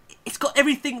 it's got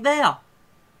everything there.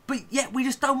 But yet we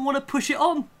just don't want to push it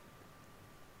on.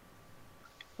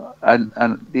 And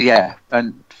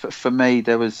for me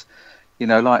there was,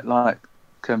 like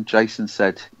Jason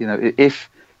said, if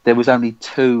there was only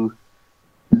 2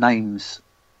 names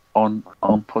on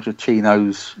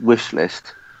Pochettino's wish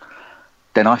list,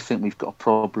 then I think we've got a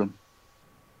problem.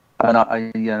 And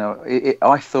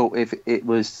I thought if it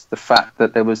was the fact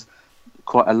that there was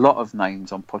quite a lot of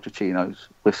names on Pochettino's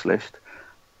wish list,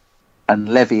 and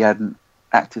Levy hadn't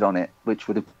acted on it, which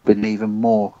would have been even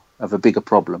more of a bigger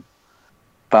problem.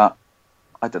 But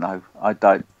I don't know. I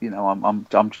don't. I'm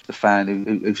just a fan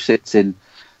who sits in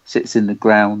the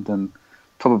ground and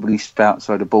probably spouts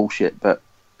a load of bullshit. But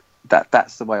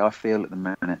that's the way I feel at the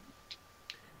minute.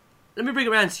 Let me bring it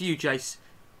around to you, Jace.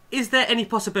 Is there any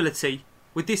possibility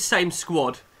with this same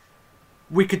squad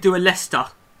we could do a Leicester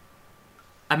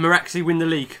and miraculously win the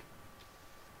league?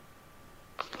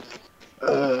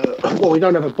 Well, we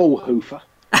don't have a ball hoofer.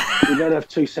 We don't have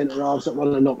 2 centre halves that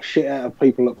want to knock shit out of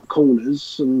people at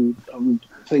corners and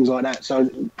things like that. So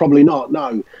probably not.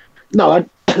 No.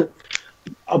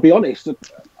 I'll be honest.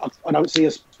 I don't see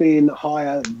us being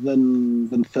higher than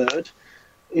 3rd.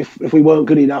 If we weren't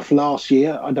good enough last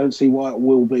year, I don't see why it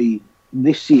will be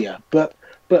this year. But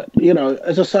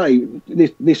as I say,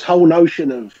 this whole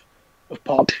notion of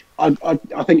Pop, I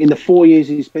think in the 4 years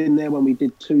he's been there, when we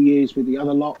did 2 years with the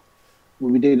other lot,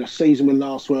 when we did a season with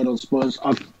Last Word on Spurs,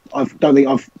 I don't think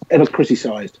I've ever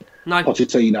criticised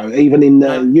Pochettino. Even in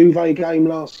the Juve game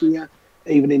last year,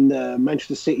 even in the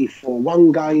Manchester City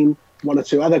 4-1 game, 1 or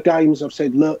 2 other games, I've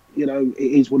said, look, it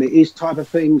is what it is type of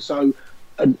thing. So,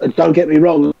 and don't get me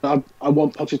wrong, I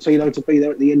want Pochettino to be there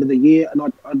at the end of the year,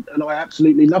 and I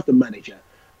absolutely love the manager.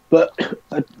 But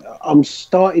I'm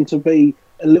starting to be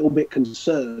a little bit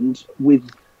concerned with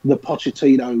the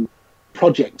Pochettino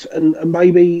project, and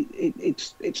maybe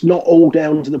it's not all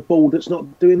down to the board that's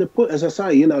not doing the put. As I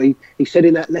say, he said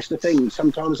in that Leicester thing,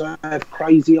 sometimes I have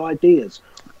crazy ideas.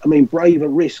 I mean, brave are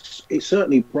risks. It's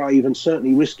certainly brave and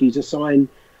certainly risky to sign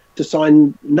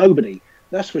nobody.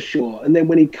 That's for sure. And then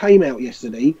when he came out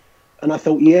yesterday, and I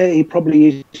thought, he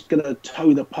probably is going to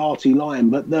toe the party line,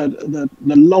 but the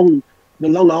long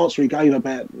answer he gave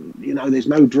about, there's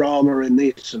no drama in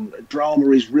this, and drama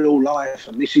is real life,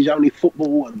 and this is only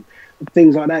football, and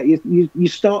things like that, you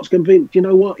start to convince,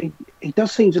 what, he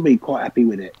does seem to be quite happy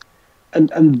with it.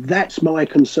 And that's my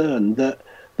concern, that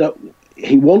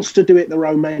he wants to do it the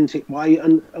romantic way,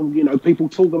 and people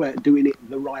talk about doing it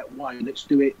the right way. Let's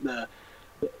do it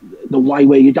the way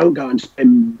where you don't go and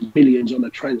spend billions on a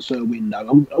transfer window.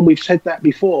 And we've said that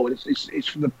before. It's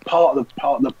the part of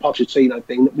the Pochettino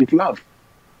thing that we've loved.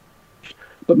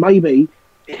 But maybe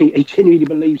he genuinely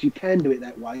believes you can do it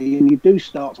that way, and you do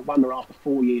start to wonder after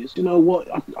 4 years, you know what,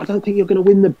 I don't think you're going to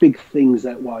win the big things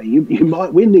that way. You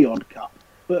might win the odd cup,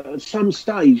 but at some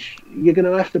stage you're going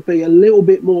to have to be a little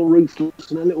bit more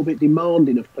ruthless and a little bit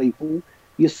demanding of people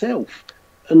yourself.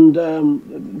 And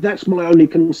that's my only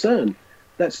concern.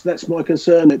 That's my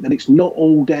concern, that it's not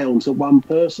all down to one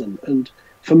person. And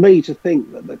for me to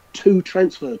think that the 2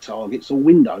 transfer targets a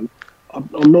window,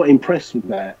 I'm not impressed with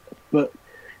that. But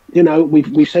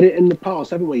we've said it in the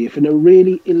past, haven't we? If a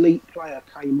really elite player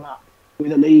came up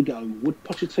with an ego, would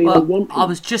Pochettino want him? I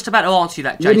was just about to answer you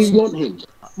that, Jason. Would he want him?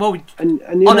 Well, and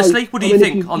honestly, what do you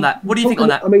think on that? What do you think on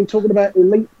that? I mean, talking about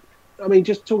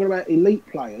elite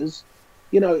players,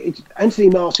 it's Anthony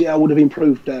Martial would have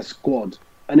improved their squad,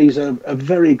 and he's a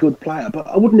very good player. But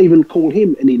I wouldn't even call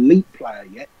him an elite player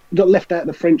yet. He got left out of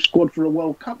the French squad for a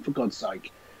World Cup, for God's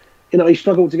sake. He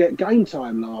struggled to get game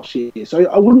time last year, so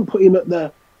I wouldn't put him at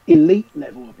the elite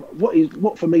level.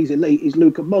 What for me is elite is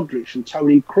Luka Modric and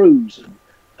Toni Kroos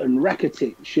and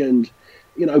Rakitic and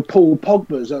Paul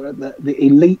Pogba's are at the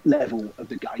elite level of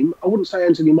the game. I wouldn't say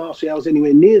Anthony Martial's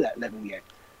anywhere near that level yet.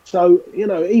 So,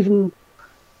 even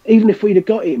if we'd have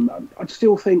got him, I'd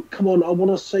still think, come on, I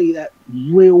want to see that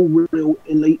real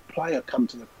elite player come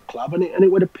to the club. And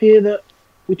it would appear that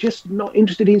we're just not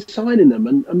interested in signing them.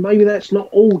 And maybe that's not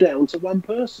all down to one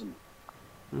person.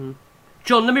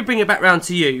 John, let me bring it back round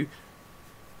to you.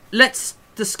 Let's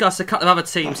discuss a couple of other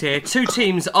teams here. Two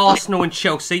teams, Arsenal and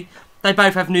Chelsea. They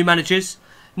both have new managers,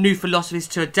 new philosophies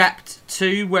to adapt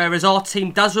to, whereas our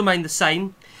team does remain the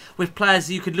same, with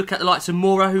players you could look at the likes of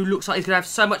Moura, who looks like he's going to have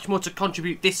so much more to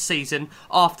contribute this season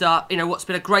after what's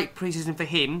been a great pre-season for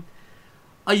him.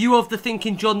 Are you of the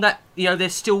thinking, John, that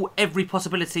there's still every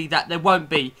possibility that there won't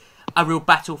be a real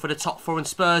battle for the top four and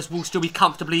Spurs will still be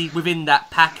comfortably within that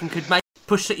pack and could maybe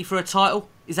push City for a title?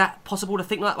 Is that possible to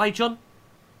think that way, John?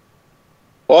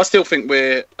 Well, I still think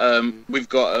we've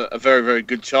got a very, very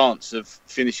good chance of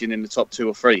finishing in the top 2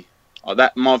 or 3.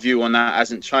 My view on that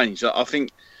hasn't changed. I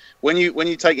think when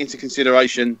you take into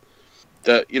consideration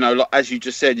that as you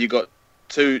just said, you've got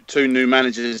two new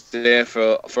managers there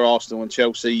for Arsenal and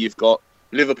Chelsea. You've got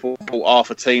Liverpool, half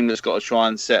a team that's got to try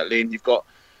and settle in. You've got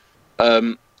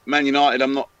Man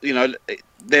United.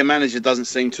 Their manager doesn't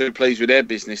seem too pleased with their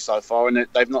business so far, and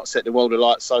they've not set the world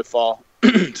alight so far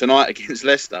tonight against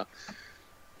Leicester.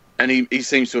 And he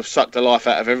seems to have sucked the life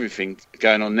out of everything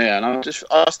going on there. And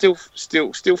I still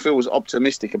feel as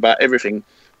optimistic about everything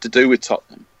to do with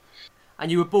Tottenham. And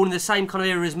you were born in the same kind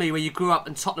of era as me, where you grew up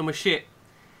and Tottenham was shit.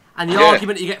 And the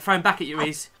argument that you get thrown back at you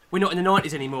is, we're not in the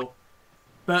 90s anymore.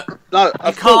 But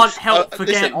you can't help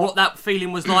forget what that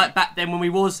feeling was like back then when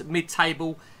we was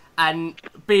mid-table and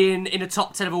being in the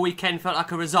top 10 of a weekend felt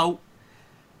like a result.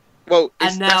 Well,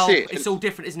 and now it's all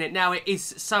different, isn't it? Now it is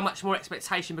so much more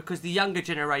expectation because the younger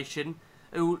generation,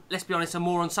 who, let's be honest, are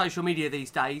more on social media these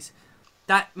days,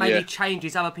 that maybe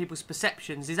changes other people's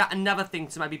perceptions. Is that another thing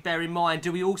to maybe bear in mind?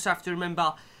 Do we also have to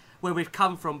remember where we've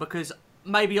come from? Because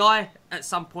maybe I, at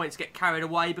some points, get carried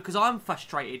away because I'm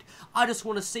frustrated. I just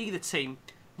want to see the team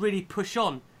really push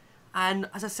on. And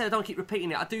as I said, I don't keep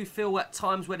repeating it. I do feel at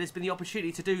times where there's been the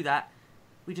opportunity to do that,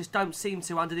 we just don't seem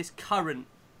to under this current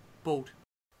board.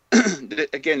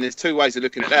 Again, there's two ways of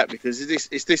looking at that because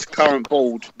it's this current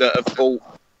board that have brought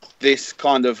this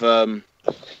kind of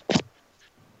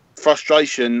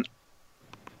frustration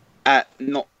at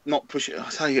not pushing.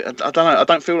 I don't know. I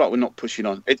don't feel like we're not pushing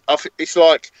on. It's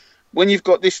like when you've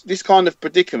got this kind of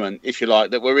predicament, if you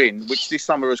like, that we're in, which this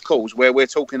summer has caused, where we're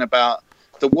talking about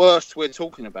the worst we're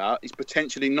talking about is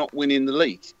potentially not winning the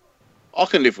league. I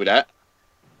can live with that.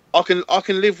 I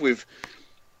can live with.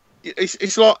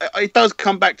 It's like it does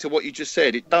come back to what you just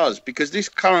said. It does, because this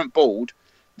current board,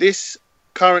 this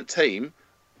current team,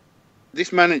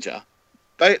 this manager,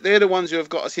 they're the ones who have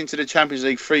got us into the Champions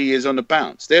League 3 years on the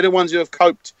bounce. They're the ones who have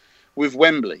coped with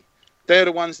Wembley. They're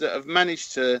the ones that have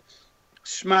managed to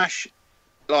smash,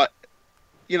 like,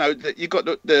 you got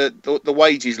the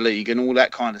wages league and all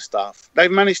that kind of stuff. They've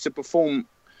managed to perform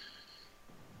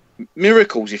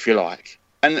miracles, if you like,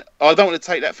 and I don't want to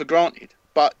take that for granted.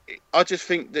 But I just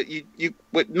think that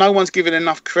no one's given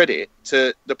enough credit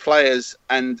to the players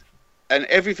and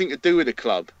everything to do with the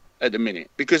club at the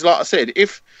minute. Because, like I said,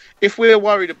 if we're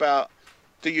worried about,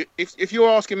 if you're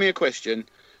asking me a question,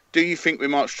 do you think we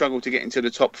might struggle to get into the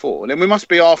top 4? Then we must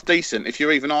be half decent if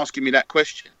you're even asking me that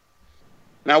question.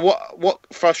 Now, what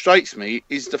frustrates me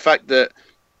is the fact that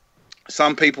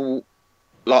some people,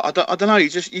 like I don't know, you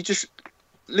just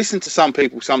listen to some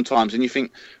people sometimes and you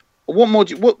think, what more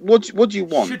do you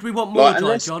want? Should we want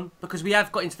more, John? Because we have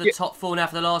got into the top 4 now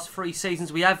for the last 3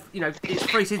 seasons. We have, it's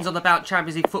 3 seasons on the bounce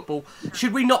Champions League football.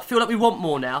 Should we not feel like we want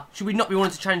more now? Should we not be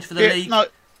wanting to change for the league? No.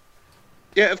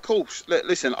 Yeah, of course.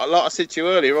 Listen, like I said to you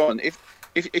earlier on,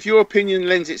 if your opinion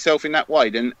lends itself in that way,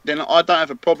 then I don't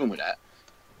have a problem with that.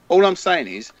 All I'm saying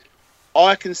is,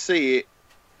 I can see it.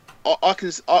 I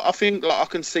think like I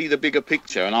can see the bigger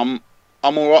picture, and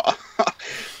I'm all right.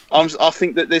 I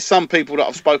think that there's some people that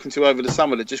I've spoken to over the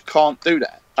summer that just can't do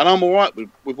that. And I'm all right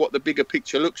with what the bigger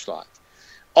picture looks like.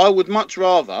 I would much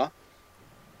rather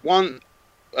 3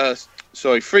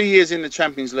 years in the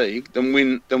Champions League than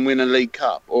win a League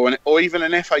Cup or even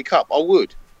an FA Cup. I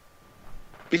would.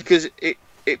 Because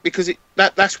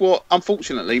that's what,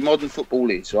 unfortunately, modern football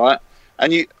is, right?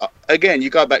 And you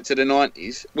go back to the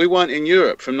 90s. We weren't in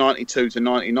Europe from 92 to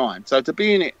 99. So to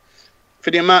be in it for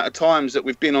the amount of times that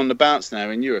we've been on the bounce now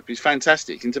in Europe is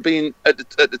fantastic. And to be at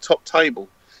the top table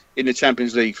in the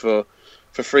Champions League for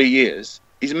 3 years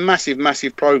is massive,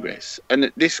 massive progress.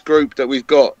 And this group that we've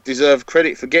got deserve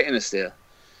credit for getting us there.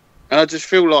 And I just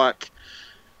feel like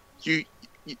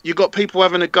you got people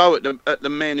having a go at the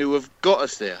men who have got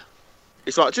us there.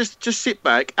 It's like just sit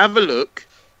back, have a look.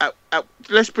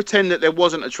 Let's pretend that there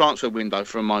wasn't a transfer window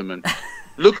for a moment.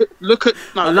 Look at.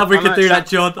 No, I love we could do that,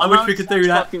 John. I wish we could do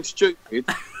that. Fucking stupid.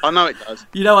 I know it does.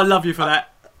 You know I love you for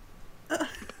that.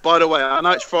 By the way, I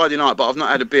know it's Friday night, but I've not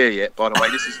had a beer yet. By the way,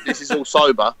 this is all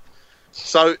sober.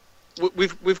 So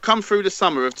we've come through the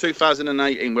summer of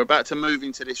 2018. We're about to move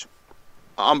into this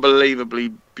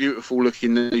unbelievably beautiful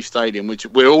looking new stadium, which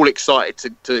we're all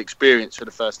excited to experience for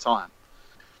the first time.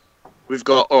 We've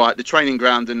got the training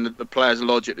ground and the players'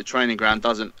 lodge at the training ground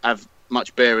doesn't have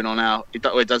much bearing on it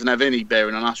doesn't have any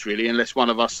bearing on us really, unless one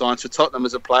of us signs for Tottenham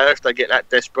as a player. If they get that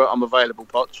desperate, I'm available,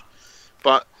 Poch.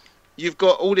 But we've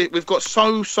got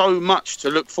so much to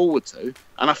look forward to,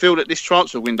 and I feel that this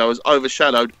transfer window has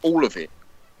overshadowed all of it.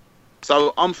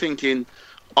 So I'm thinking,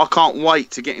 I can't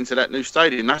wait to get into that new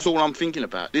stadium. That's all I'm thinking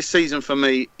about. This season for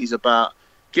me is about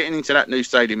getting into that new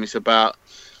stadium. It's about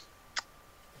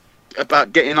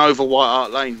getting over White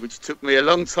Hart Lane, which took me a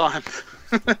long time.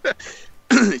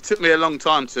 It took me a long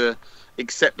time to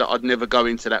accept that I'd never go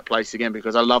into that place again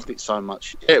because I loved it so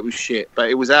much. Yeah, it was shit, but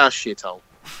it was our shithole.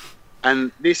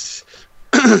 And this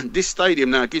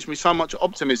stadium now gives me so much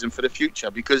optimism for the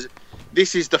future because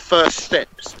this is the first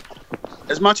steps.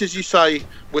 As much as you say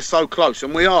we're so close,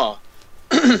 and we are,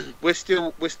 we're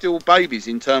still babies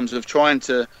in terms of trying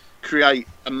to create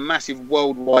a massive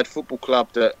worldwide football club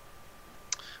that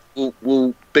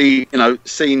will be,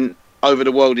 seen over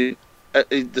the world in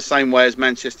the same way as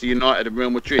Manchester United and Real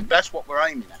Madrid. That's what we're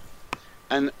aiming at.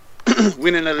 And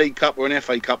winning a League Cup or an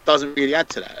FA Cup doesn't really add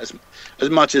to that as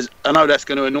much as I know that's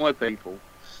going to annoy people.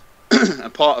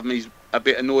 And part of me's a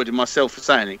bit annoyed with myself for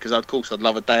saying it because of course I'd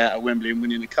love a day out of Wembley and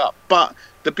winning the cup. But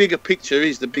the bigger picture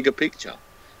is the bigger picture.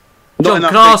 John,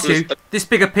 can I ask you, this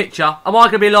bigger picture, am I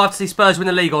going to be alive to see Spurs win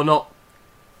the league or not?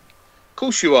 Of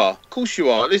course you are.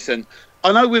 Listen,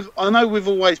 I know we've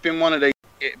always been one of these,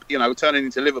 turning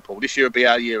into Liverpool. This year will be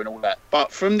our year and all that.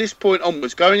 But from this point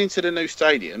onwards, going into the new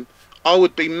stadium, I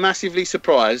would be massively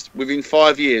surprised within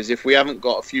 5 years if we haven't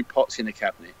got a few pots in the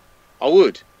cabinet. I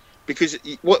would. Because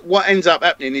what ends up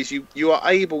happening is you are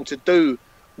able to do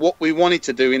what we wanted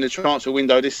to do in the transfer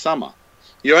window this summer.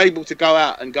 You're able to go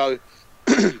out and go,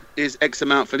 here's X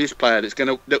amount for this player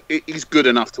he's good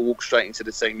enough to walk straight into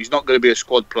the team. He's not going to be a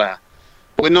squad player.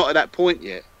 We're not at that point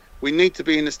yet. We need to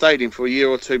be in the stadium for a year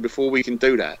or two before we can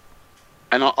do that.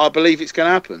 And I believe it's going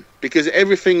to happen. Because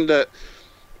everything that,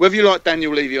 whether you like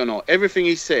Daniel Levy or not, everything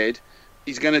he said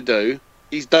he's going to do,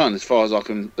 he's done as far as I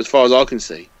can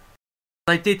see.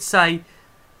 They did say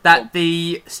that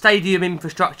the stadium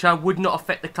infrastructure would not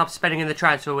affect the club's spending in the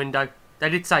transfer window. They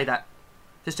did say that,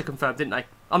 just to confirm, didn't they?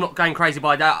 I'm not going crazy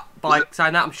by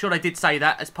saying that. I'm sure they did say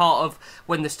that as part of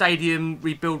when the stadium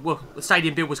build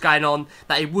was going on,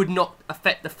 that it would not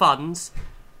affect the funds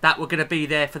that were going to be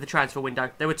there for the transfer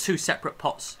window. There were two separate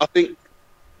pots. I think,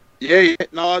 yeah.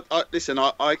 No, listen,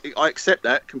 I accept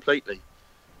that completely.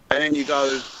 And then you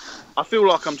go, I feel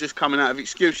like I'm just coming out of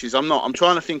excuses. I'm not. I'm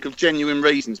trying to think of genuine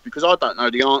reasons because I don't know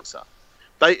the answer.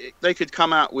 They could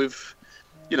come out with,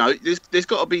 there's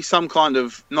got to be some kind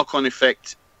of knock-on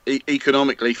effect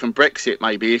economically from Brexit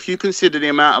maybe. If you consider the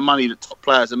amount of money that top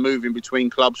players are moving between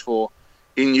clubs for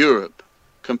in Europe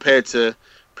compared to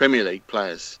Premier League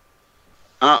players,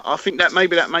 I think that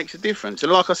maybe that makes a difference.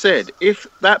 And like I said, if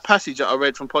that passage that I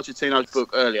read from Pochettino's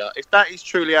book earlier, if that is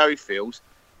truly how he feels,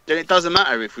 then it doesn't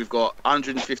matter if we've got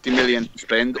 150 million to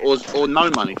spend or no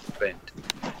money to spend.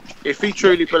 If he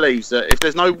truly believes that if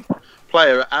there's no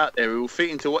player out there who will fit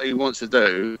into what he wants to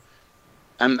do,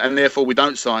 and therefore we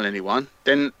don't sign anyone,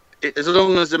 then as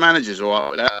long as the manager's all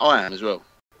right with that, I am as well.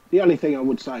 The only thing I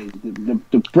would say is the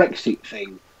Brexit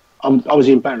thing. I was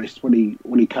embarrassed when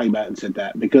he came out and said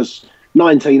that because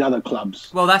 19 other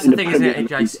clubs. Well, that's the thing, isn't it,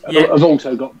 Jace? Yeah. Have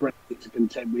also got Brexit to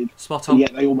contend with. Spot on. Yeah,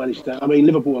 they all managed to. I mean,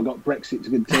 Liverpool have got Brexit to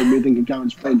contend with and can go and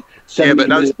spend 70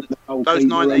 million. Those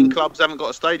 19 clubs haven't got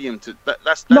a stadium to.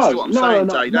 That's what I'm saying,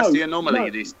 Jay. That's the anomaly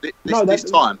of this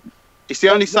time. It's the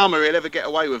only summer he'll ever get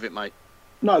away with it, mate.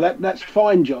 No, that's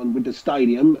fine, John, with the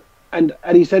stadium. And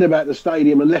he said about the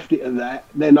stadium and left it at that,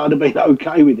 then I'd have been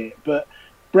okay with it. But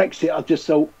Brexit, I just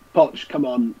thought, Poch, come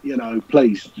on,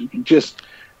 please, just.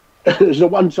 There's the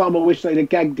one time I wish they'd have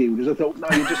gagged him because I thought, no,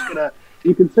 you're just gonna.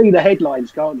 You can see the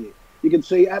headlines, can't you? You can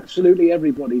see absolutely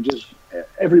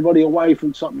everybody away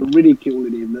from something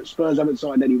ridiculing him that Spurs haven't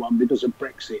signed anyone because of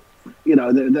Brexit.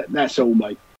 That's all,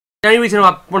 mate. The only reason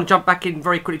I want to jump back in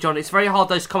very quickly, John, it's very hard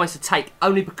those comments to take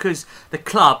only because the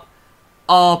club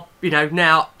are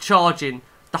now charging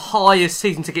the highest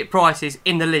season ticket prices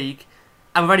in the league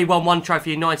and we've only won one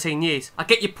trophy in 19 years. I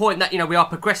get your point that, we are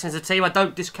progressing as a team. I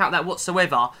don't discount that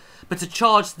whatsoever. But to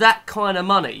charge that kind of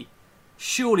money,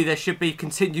 surely there should be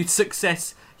continued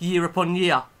success year upon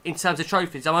year in terms of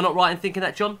trophies. Am I not right in thinking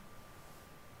that, John?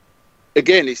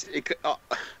 Again,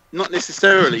 not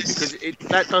necessarily, because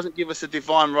that doesn't give us a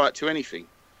divine right to anything.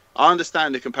 I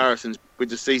understand the comparisons with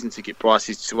the season ticket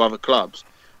prices to other clubs,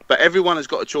 but everyone has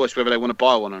got a choice whether they want to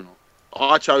buy one or not.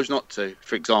 I chose not to,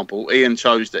 for example. Ian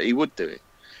chose that he would do it.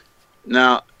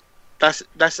 Now, that's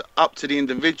up to the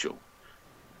individual.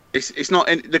 It's not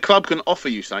the club can offer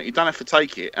you something. You don't have to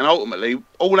take it. And ultimately,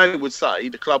 all they would say,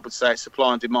 the club would say, it's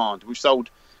supply and demand. We've sold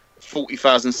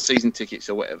 40,000 season tickets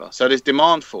or whatever, so there's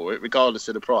demand for it regardless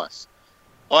of the price.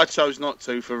 I chose not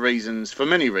to for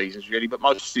many reasons really, but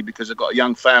mostly because I've got a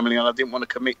young family and I didn't want to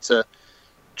commit to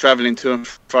travelling to and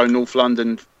from North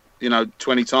London,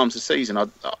 20 times a season.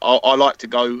 I like to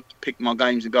go pick my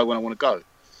games and go when I want to go.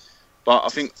 But I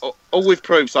think all we've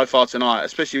proved so far tonight,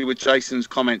 especially with Jason's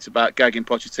comments about gagging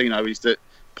Pochettino, is that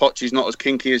Poch is not as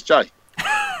kinky as Jay.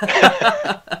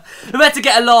 We're about to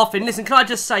get a laugh in. Listen, can I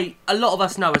just say, a lot of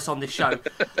us know us on this show.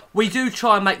 We do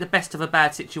try and make the best of a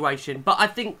bad situation, but I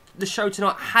think the show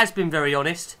tonight has been very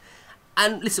honest.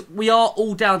 And listen, we are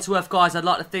all down to earth guys, I'd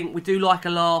like to think. We do like a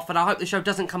laugh, and I hope the show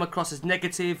doesn't come across as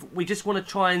negative. We just want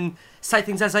to try and say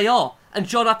things as they are. And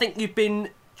John, I think you've been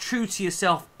true to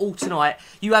yourself all tonight.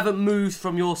 You haven't moved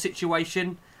from your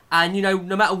situation, and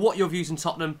no matter what your views on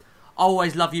Tottenham, I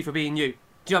always love you for being you.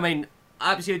 Do you know what I mean?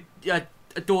 I absolutely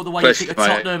adore the way you think of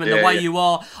Tottenham and the way you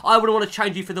are. I wouldn't want to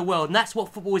change you for the world, and that's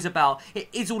what football is about. It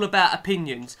is all about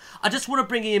opinions. I just want to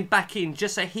bring Ian back in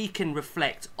just so he can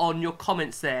reflect on your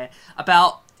comments there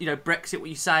about Brexit, what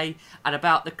you say, and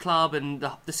about the club and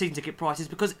the season ticket prices,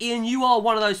 because Ian, you are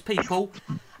one of those people,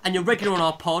 and you're regular on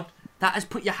our pod, that has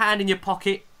put your hand in your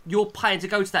pocket. You're paying to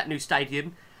go to that new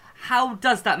stadium. How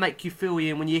does that make you feel,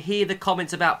 Ian, when you hear the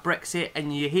comments about Brexit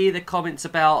and you hear the comments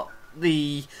about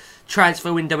the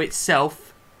transfer window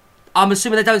itself? I'm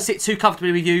assuming they don't sit too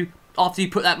comfortably with you after you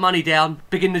put that money down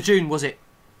beginning of June, was it?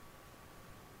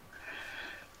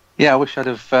 Yeah, I wish I'd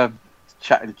have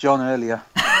chatted to John earlier.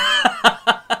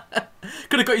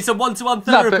 Could have got you some one-to-one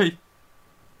therapy.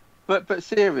 No, but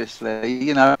seriously,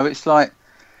 it's like,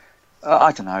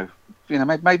 I don't know.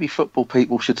 Maybe football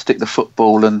people should stick to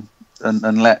football and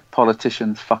let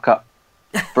politicians fuck up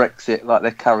Brexit like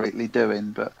they're currently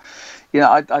doing. But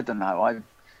I don't know.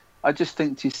 I just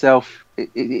think to yourself,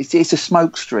 it's a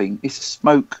smoke screen. It's a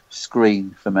smoke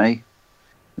screen for me.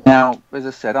 Now, as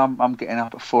I said, I'm getting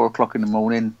up at 4:00 in the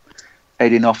morning,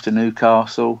 heading off to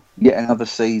Newcastle, yet another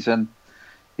season.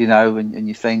 And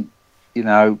you think,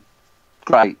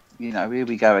 great. Here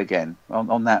we go again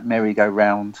on that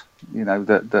merry-go-round,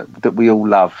 that we all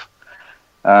love.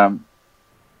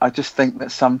 I just think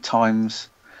that sometimes,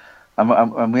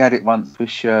 and we had it once with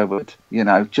Sherwood,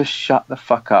 just shut the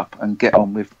fuck up and get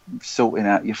on with sorting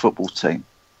out your football team.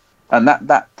 And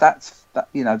that's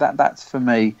for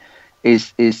me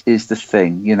is the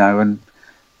thing, and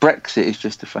Brexit is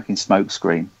just a fucking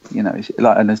smokescreen. It's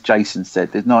like, and as Jason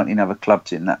said, there's 19 other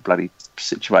clubs in that bloody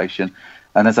situation.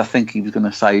 And as I think he was going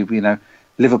to say,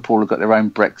 Liverpool have got their own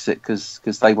Brexit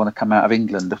because they want to come out of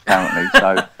England apparently.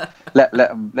 So let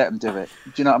them do it.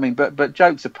 Do you know what I mean? But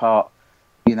jokes apart,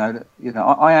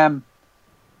 I'm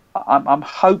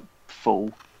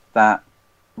hopeful that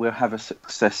we'll have a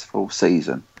successful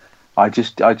season. I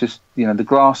just the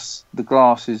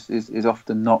grass is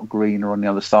often not greener on the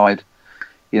other side.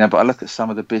 But I look at some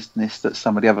of the business that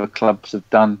some of the other clubs have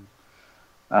done,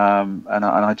 and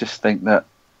I just think that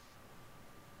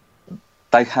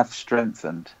they have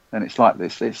strengthened, and it's like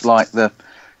this. It's like the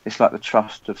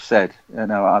trust have said.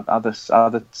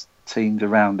 Other teams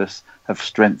around us have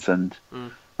strengthened,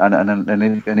 and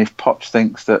if Poch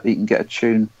thinks that he can get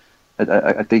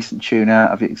a decent tune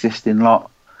out of the existing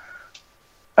lot,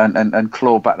 and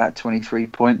claw back that 23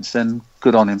 points, then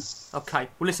good on him. Okay,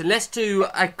 well listen, let's do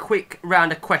a quick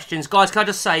round of questions. Guys, can I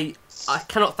just say, I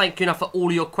cannot thank you enough for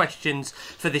all your questions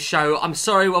for this show. I'm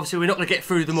sorry, obviously we're not going to get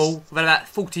through them all. We've had about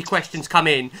 40 questions come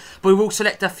in, but we will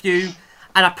select a few.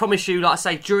 And I promise you, like I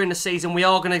say, during the season, we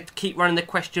are going to keep running the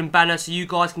question banner so you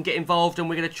guys can get involved, and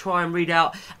we're going to try and read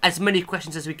out as many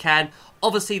questions as we can.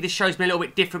 Obviously, this show's been a little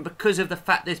bit different because of the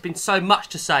fact there's been so much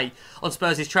to say on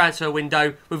Spurs' transfer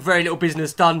window with very little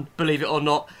business done, believe it or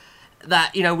not,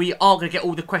 that, we are going to get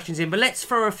all the questions in. But let's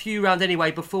throw a few round anyway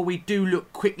before we do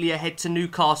look quickly ahead to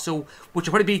Newcastle, which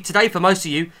will probably be today for most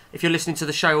of you if you're listening to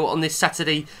the show on this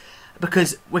Saturday,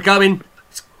 because we're going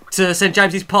to St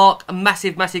James's Park, a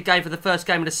massive, massive game for the first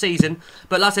game of the season.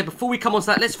 But like I said, before we come on to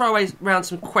that, let's throw around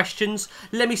some questions.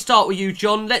 Let me start with you,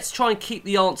 John. Let's try and keep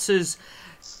the answers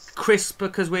crisp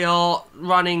because we are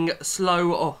running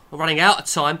slow or running out of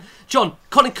time. John,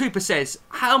 Colin Cooper says,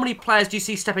 how many players do you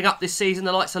see stepping up this season?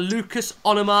 The likes of Lucas,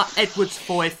 Onomah, Edwards,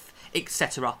 Foyth,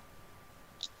 etc.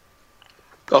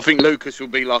 I think Lucas will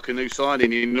be like a new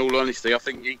signing. In all honesty, I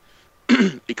think he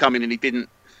come in and he didn't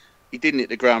hit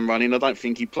the ground running. I don't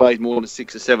think he played more than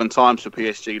 6 or 7 times for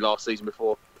PSG last season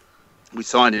before we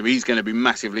signed him. He's going to be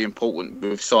massively important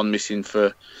with Son missing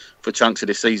for chunks of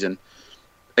this season.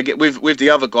 Again, with the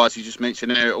other guys you just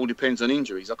mentioned there, it all depends on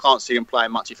injuries. I can't see him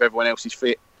playing much if everyone else is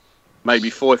fit. Maybe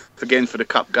Foyth again for the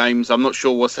cup games. I'm not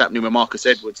sure what's happening with Marcus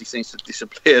Edwards. He seems to have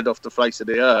disappeared off the face of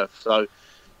the earth. So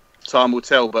time will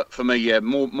tell. But for me, yeah,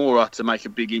 Moura to make a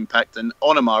big impact, and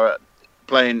Onomah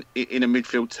playing in a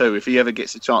midfield too. If he ever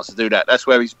gets a chance to do that, that's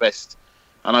where he's best.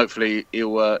 And hopefully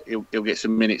he'll get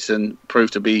some minutes and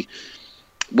prove to be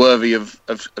worthy of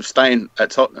staying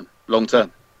at Tottenham long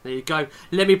term. There you go.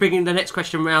 Let me bring in the next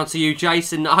question round to you,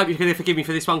 Jason. I hope you're going to forgive me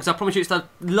for this one, because I promise you it's the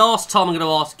last time I'm going to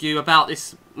ask you about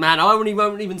this man. I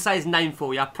won't even say his name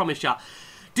for you, I promise you.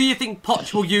 Do you think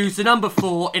Poch will use the number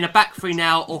 4 in a back three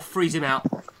now, or freeze him out?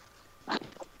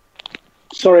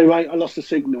 Sorry, mate, I lost the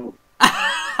signal.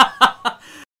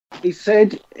 He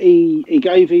said he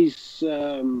gave his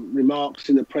remarks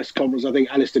in the press conference, I think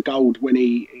Alistair Gold, when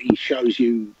he shows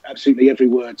you absolutely every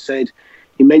word said.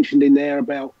 He mentioned in there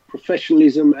about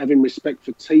professionalism, having respect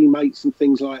for teammates and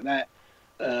things like that.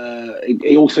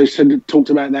 He also talked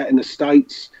about that in the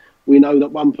States. We know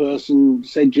that one person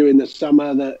said during the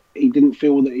summer that he didn't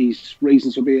feel that his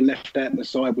reasons for being left out of the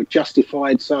side were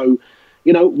justified. So,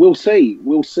 we'll see.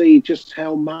 We'll see just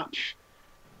how much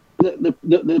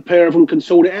the pair of them can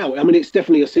sort it out. I mean, it's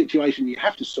definitely a situation you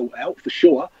have to sort out for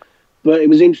sure. But it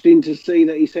was interesting to see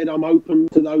that he said, I'm open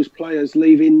to those players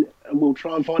leaving and we'll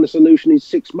try and find a solution in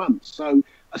 6 months. So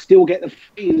I still get the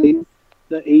feeling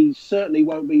that he certainly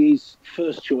won't be his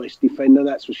first choice defender,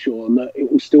 that's for sure, and that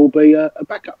it will still be a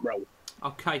backup role.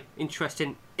 Okay,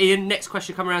 interesting. Ian, next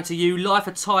question coming around to you. Life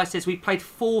of Ty says we played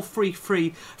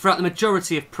 4-3-3 throughout the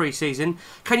majority of pre-season.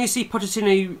 Can you see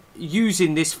Pochettino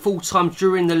using this full-time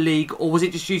during the league, or was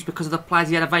it just used because of the players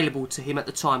he had available to him at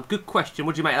the time? Good question.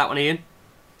 What do you make of that one, Ian?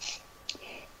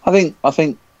 I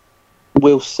think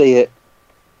we'll see it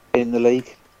in the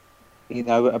league,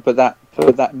 but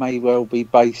that may well be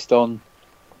based on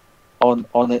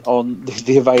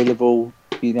the available,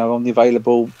 on the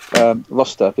available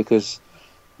roster, because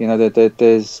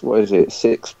there's what is it,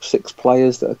 six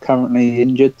players that are currently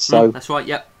injured. So that's right.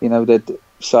 Yep.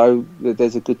 So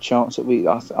there's a good chance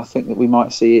that I think that we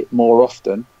might see it more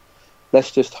often.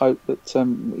 Let's just hope that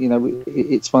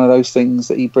it's one of those things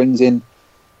that he brings in,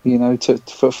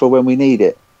 for when we need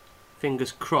it.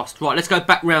 Fingers crossed. Right, let's go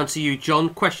back round to you, John.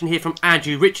 Question here from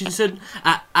Andrew Richardson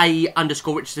at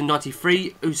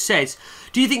 @A_Richardson93, who says,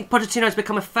 do you think Pochettino has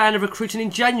become a fan of recruiting in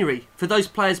January for those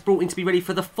players brought in to be ready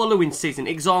for the following season?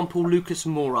 Example, Lucas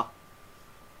Moura.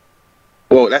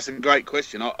 Well, that's a great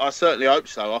question. I certainly hope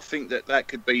so. I think that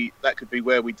could be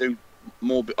where we do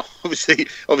more.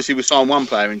 Obviously we signed one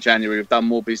player in January. We've done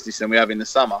more business than we have in the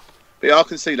summer. But yeah, I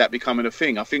can see that becoming a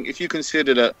thing. I think if you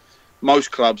consider that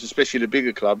most clubs, especially the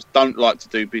bigger clubs, don't like to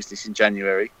do business in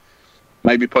January,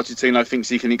 maybe Pochettino thinks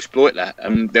he can exploit that,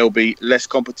 and there'll be less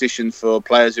competition for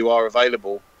players who are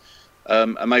available,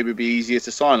 and maybe be easier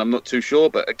to sign. I'm not too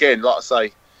sure, but again, like I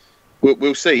say,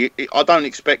 we'll see. I don't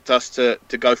expect us to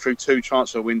go through 2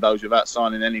 transfer windows without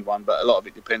signing anyone, but a lot of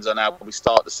it depends on how we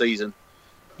start the season.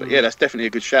 But yeah, that's definitely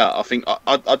a good shout. I think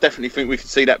I definitely think we could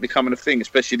see that becoming a thing,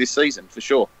 especially this season for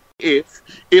sure.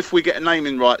 If we get a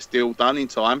naming rights deal done in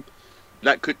time,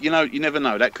 that could, you never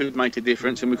know, that could make a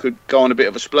difference, and we could go on a bit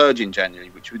of a splurge in January,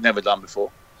 which we've never done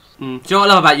before. Do you know what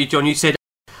I love about you, John? You said,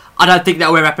 I don't think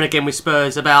that will happen again with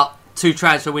Spurs about 2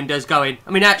 transfer windows going.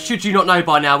 I mean, should you not know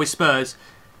by now with Spurs,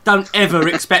 don't ever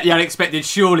expect the unexpected.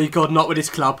 Surely, God, not with this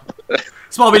club.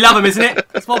 That's why we love them, isn't it?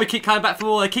 That's why we keep coming back for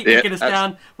more. They keep kicking us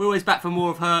down. We're always back for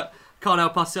more of hurt. Can't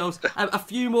help ourselves. A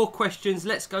few more questions.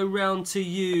 Let's go round to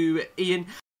you, Ian.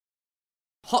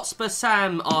 Hotspur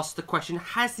Sam asked the question,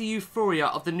 has the euphoria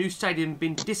of the new stadium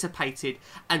been dissipated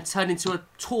and turned into a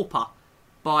torpor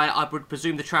by, I would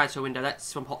presume, the transfer window?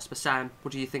 That's from Hotspur Sam.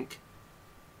 What do you think?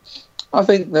 I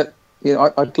think that,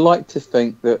 I'd like to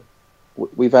think that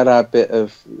we've had our bit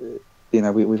of,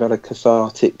 we've had a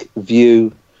cathartic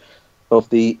view of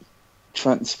the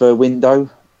transfer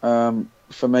window.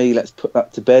 For me, let's put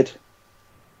that to bed.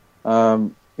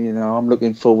 I'm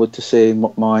looking forward to seeing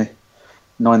what my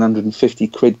 950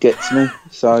 quid gets me.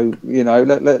 So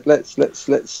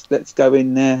let's go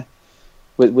in there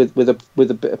with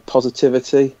a bit of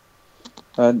positivity,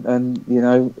 and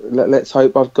let's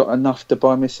hope I've got enough to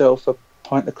buy myself a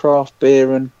pint of craft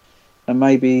beer and and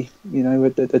maybe,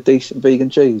 a decent vegan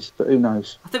cheese, but who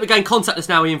knows? I think we're getting contactless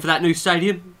now, Ian, for that new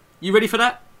stadium. You ready for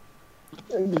that?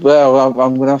 Well,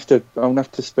 I'm gonna have to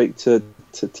speak to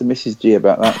Mrs. G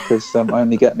about that, because I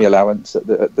only get my allowance at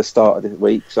the start of the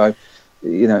week, so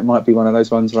it might be one of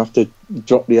those ones where I have to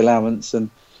drop the allowance and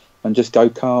just go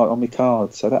card on my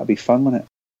card. So that'd be fun, wouldn't it?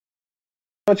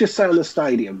 I'll just say on the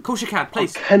stadium. Of course you can,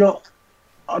 please.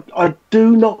 I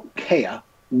do not care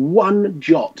one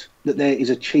jot that there is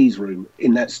a cheese room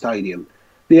in that stadium.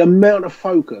 The amount of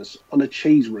focus on a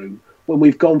cheese room when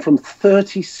we've gone from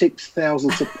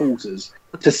 36,000 supporters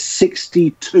to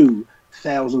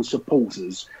 62,000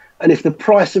 supporters. And if the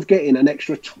price of getting an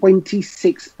extra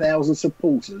 26,000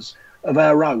 supporters of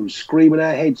our own screaming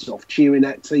our heads off, cheering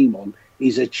that team on,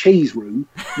 is a cheese room,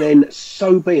 then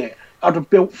so be it. I'd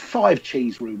have built 5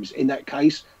 cheese rooms in that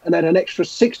case and had an extra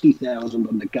 60,000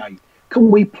 on the gate. Can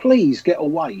we please get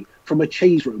away from a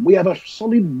cheese room? We have a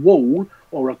solid wall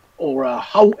or a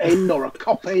whole end or a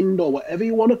cop end or whatever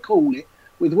you want to call it,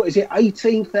 with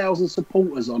 18,000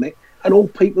 supporters on it, and all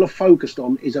people are focused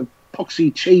on is a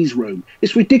poxy cheese room.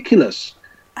 It's ridiculous.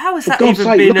 How has For that God's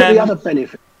even sake, been? look at the other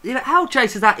benefit. How,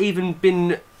 Jace, has that even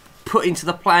been put into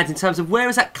the plans in terms of where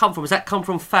has that come from? Has that come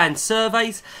from fan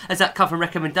surveys? Has that come from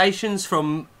recommendations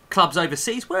from clubs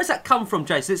overseas? Where has that come from,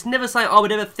 Jace? It's never something I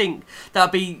would ever think that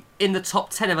would be in the top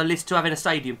 10 of a list to have in a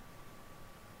stadium.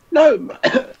 No,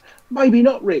 maybe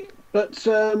not, Rick. But,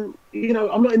 I'm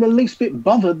not in the least bit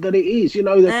bothered that it is.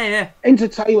 The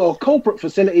entertainment or corporate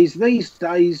facilities these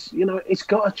days, it's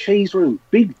got a cheese room.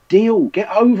 Big deal. Get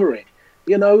over it.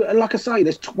 And like I say,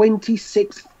 there's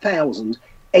 26,000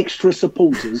 extra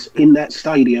supporters in that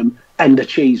stadium and a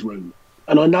cheese room.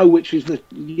 And I know which is the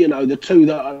two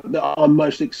that I'm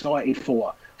most excited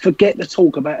for. Forget the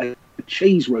talk about a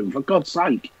cheese room, for God's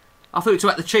sake. I thought you were talking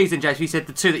about the cheese then, Jace. You said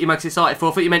the two that you're most excited for.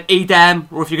 I thought you meant Edam,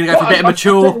 or if you're going to go for a bit of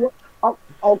mature.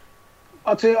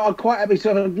 I'll tell you, I'm quite happy to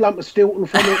have a lump of Stilton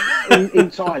from it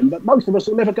in time, but most of us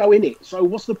will never go in it. So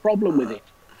what's the problem with it?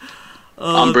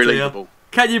 Unbelievable. Dear.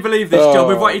 Can you believe this, John?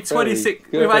 We've waited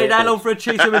 26. We've waited how long for a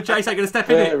cheese room, and Jace ain't going to step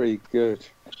in it. Very good.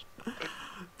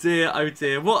 Dear, oh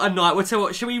dear, what a night. We'll tell you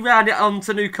what, shall we round it on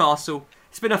to Newcastle?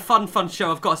 It's been a fun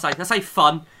show, I've got to say. I say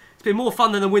fun. It's been more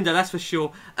fun than the window, that's for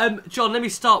sure. John, let me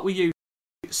start with you.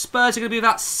 Spurs are going to be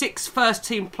about 6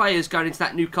 first-team players going into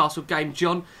that Newcastle game,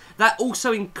 John. That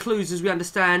also includes, as we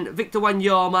understand, Victor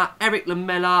Wanyama, Eric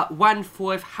Lamela, Juan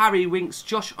Foyth, Harry Winks,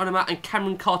 Josh Onuma and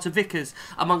Cameron Carter-Vickers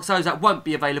amongst those that won't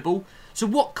be available. So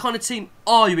what kind of team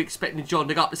are you expecting, John,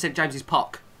 to go up to St James's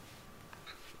Park?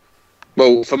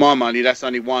 Well, for my money, that's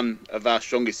only one of our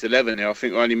strongest 11 here. I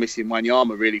think we're only missing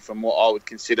Wanyama, really, from what I would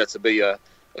consider to be a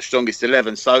strongest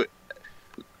 11. So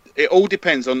it all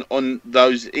depends on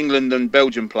those England and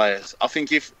Belgian players. I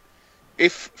think if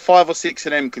 5 or 6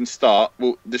 of them can start,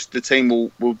 the team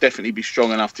will definitely be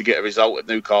strong enough to get a result at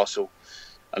Newcastle.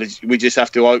 And we just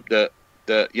have to hope that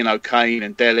Kane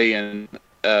and Dele and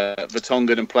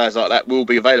Vertonghen and players like that will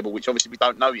be available, which obviously we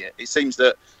don't know yet. It seems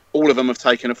that all of them have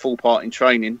taken a full part in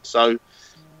training, so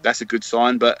that's a good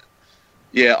sign. But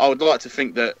yeah, I would like to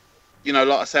think that, like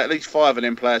I say, at least 5 of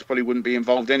them players probably wouldn't be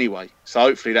involved anyway. So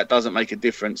hopefully that doesn't make a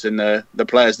difference, and the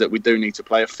players that we do need to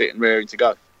play are fit and raring to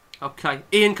go. Okay,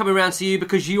 Ian, coming round to you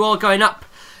because you are going up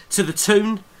to the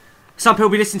Toon. Some people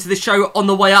will be listening to this show on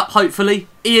the way up, hopefully.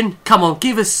 Ian, come on,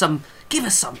 give us some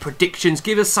predictions,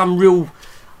 give us some real,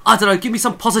 give me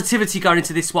some positivity going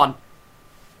into this one.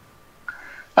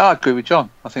 I agree with John.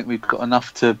 I think we've got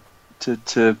enough to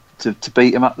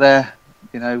beat him up there,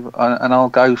 and I'll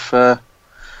go for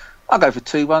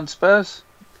 2-1 Spurs.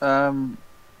 And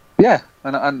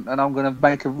I'm going to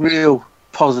make a real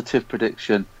positive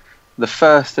prediction. The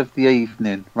first of the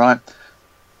evening, right?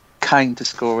 Kane to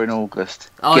score in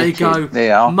August. Oh, there you go.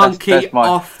 There, monkey that's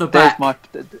off the back.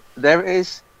 There it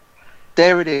is.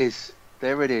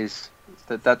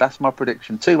 That's my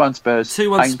prediction. 2-1 Spurs. 2-1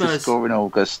 Spurs. Kane to score in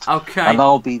August. Okay. And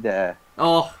I'll be there.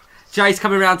 Oh, Jay's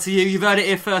coming round to you. You've heard it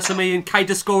here first from me. And Kane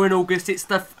to score in August. It's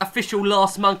the official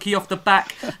last monkey off the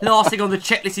back. Last thing on the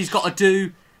checklist he's got to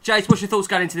do. Jace, what's your thoughts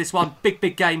going into this one?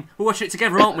 Big game. We're watching it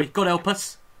together, aren't we? God help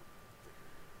us.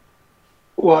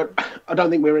 Well, I don't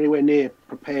think we're anywhere near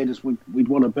prepared as we'd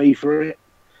want to be for it.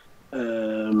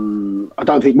 I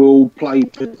don't think we'll play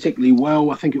particularly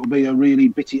well. I think it will be a really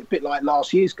bitty, a bit like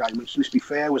last year's game, which, let's be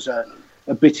fair, was a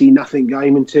bitty nothing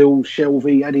game until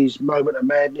Shelvey had his moment of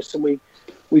madness and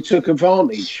we took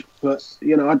advantage. But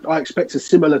I expect a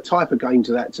similar type of game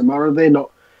to that tomorrow. They're not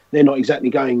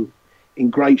exactly going in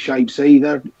great shapes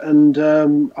either, and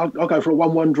I'll go for a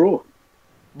 1-1 draw.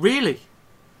 Really?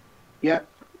 Yeah.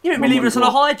 You don't be leaving us on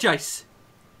a high, Jace.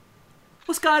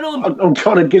 What's going on? I'm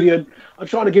trying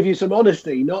to give you some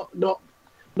honesty, not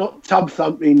tub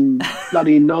thumping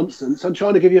bloody nonsense. I'm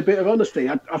trying to give you a bit of honesty.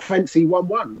 I fancy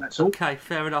 1-1. That's all. Okay,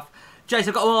 fair enough.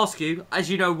 Jason, I've got to ask you, as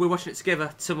you know, we're watching it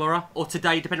together tomorrow or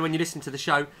today, depending when you listen to the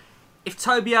show. If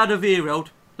Toby Alderweireld,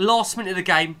 last minute of the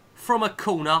game, from a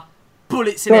corner,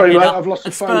 bullets in the header, I've lost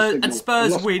the phone signal. and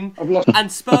Spurs win,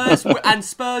 and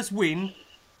Spurs win,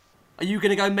 are you going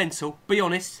to go mental? Be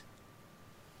honest.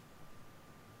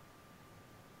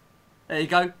 There you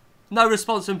go. No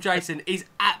response from Jason. He's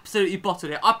absolutely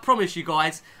bottled it. I promise you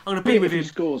guys, I'm going to be with him. If he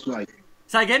scores, mate.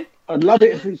 Say again? I'd love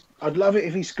it if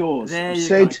he scores. There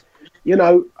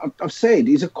I've said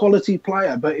he's a quality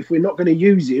player, but if we're not going to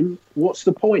use him, what's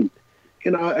the point?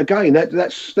 Again,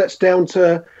 that's down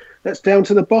to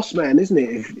the boss man, isn't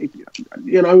it?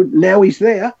 Now he's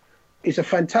there. He's a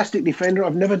fantastic defender.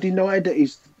 I've never denied that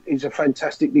he's a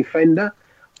fantastic defender.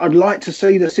 I'd like to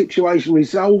see the situation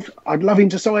resolved. I'd love him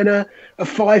to sign a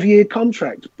 5-year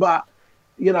contract. But,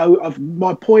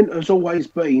 my point has always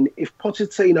been, if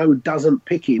Pochettino doesn't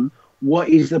pick him, what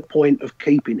is the point of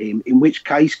keeping him? In which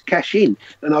case, cash in.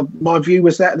 And my view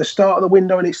was that at the start of the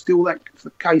window, and it's still the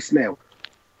case now.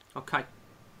 Okay.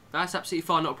 That's absolutely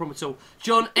fine, not a problem at all.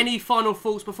 John, any final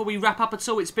thoughts before we wrap up at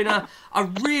all? It's been a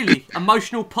really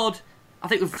emotional pod. I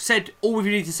think we've said all we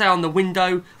need to say on the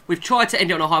window. We've tried to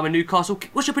end it on a high with Newcastle.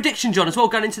 What's your prediction, John, as well,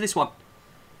 going into this one?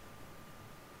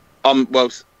 Well,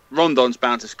 Rondon's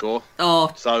bound to score.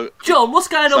 Oh, so John, what's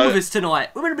going on with us tonight?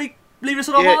 We're going to be leaving us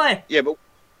on a high. Yeah, but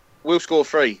we'll score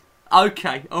 3.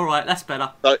 Okay, all right, that's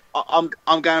better. So I'm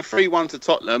going 3-1 to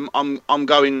Tottenham. I'm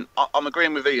agreeing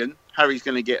with Ian. Harry's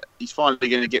he's finally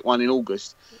going to get one in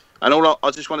August. And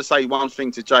I just want to say one thing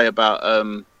to Jay about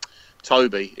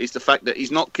Toby is the fact that he's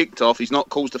not kicked off, he's not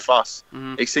caused a fuss.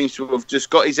 He seems to have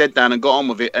just got his head down and got on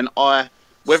with it. And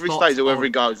whether he stays or whether he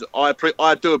goes, I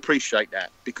do appreciate that,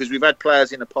 because we've had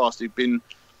players in the past who've been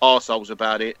arseholes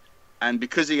about it, and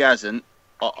because he hasn't,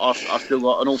 I've still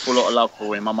got an awful lot of love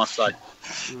for him, I must say.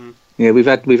 Yeah, we've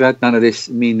had none of this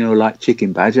me no like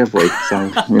chicken badge, have we? So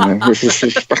this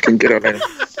is fucking good on him.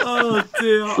 Oh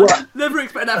dear, I never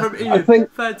expect that from Ian. I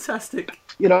think, fantastic.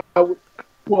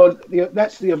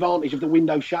 That's the advantage of the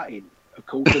window shutting, of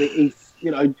course. And it is,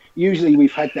 usually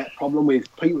we've had that problem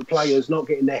with players not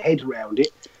getting their head around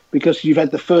it, because you've had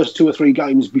the first 2 or 3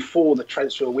 games before the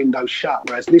transfer window shut,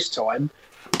 whereas this time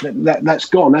that's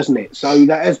gone, hasn't it? So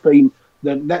that's been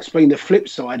the flip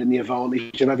side and the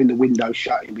advantage of having the window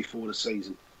shutting before the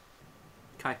season.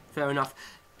 Okay, fair enough.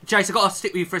 Jason, I've got to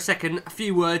stick with you for a second. A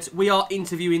few words. We are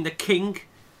interviewing the King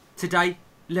today,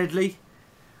 Ledley.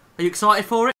 Are you excited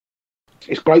for it?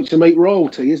 It's great to meet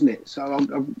royalty, isn't it? So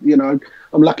I'm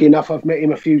lucky enough. I've met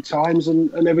him a few times,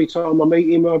 and every time I meet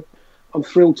him, I'm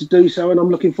thrilled to do so, and I'm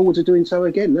looking forward to doing so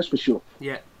again. That's for sure.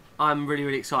 Yeah, I'm really,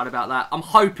 really excited about that. I'm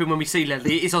hoping when we see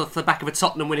Ledley, it is off the back of a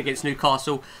Tottenham win against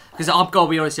Newcastle, because I've got to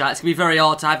be honest with you, it's going to be very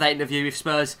hard to have that interview if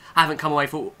Spurs haven't come away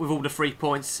with all the 3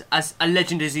 points. As a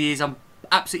legend as he is, I'm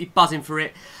absolutely buzzing for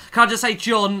it. Can I just say,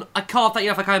 John, I can't thank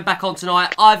you enough for coming back on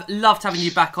tonight. I've loved having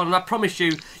you back on, and I promise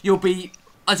you'll be,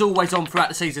 as always, on throughout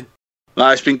the season. No,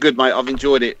 it's been good, mate. I've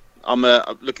enjoyed it. I'm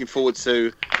looking forward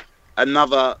to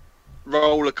another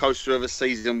roller coaster of a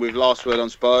season with Last Word on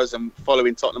Spurs and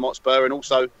following Tottenham Hotspur, and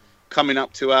also coming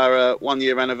up to our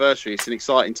 1-year anniversary. It's an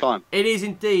exciting time. It is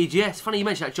indeed, yes. Funny you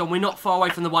mention that, John. We're not far away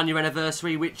from the 1-year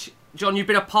anniversary, which, John, you've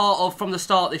been a part of from the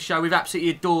start of this show. We've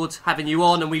absolutely adored having you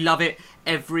on, and we love it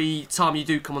every time you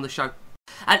do come on the show.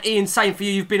 And Ian, same for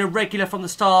you. You've been a regular from the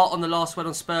start on the Last Word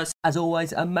on Spurs. As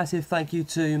always, a massive thank you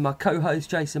to my co-host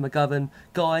Jason McGovern.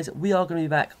 Guys, we are going to be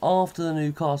back after the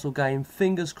Newcastle game.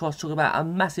 Fingers crossed, talking about a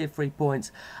massive 3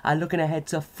 points and looking ahead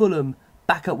to Fulham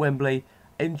back at Wembley.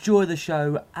 Enjoy the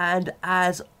show, and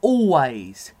as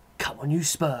always, come on you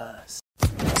Spurs.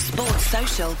 Sports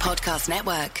Social Podcast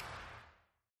Network.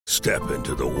 Step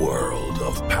into the world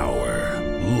of power,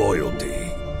 loyalty,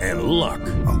 and luck.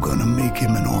 I'm gonna make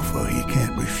him an offer he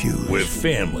can't refuse. With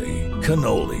family,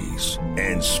 cannolis,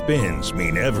 and spins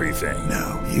mean everything.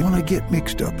 Now, you wanna get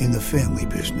mixed up in the family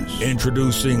business.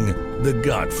 Introducing The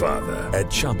Godfather at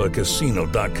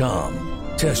ChumbaCasino.com.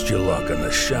 Test your luck in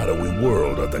the shadowy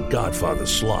world of The Godfather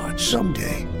slot.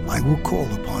 Someday, I will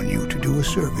call upon you to do a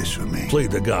service for me. Play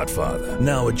The Godfather,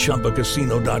 now at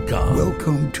ChumbaCasino.com.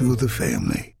 Welcome to the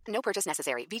family. No purchase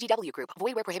necessary. VGW Group.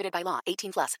 Void where prohibited by law.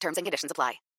 18+. Terms and conditions apply.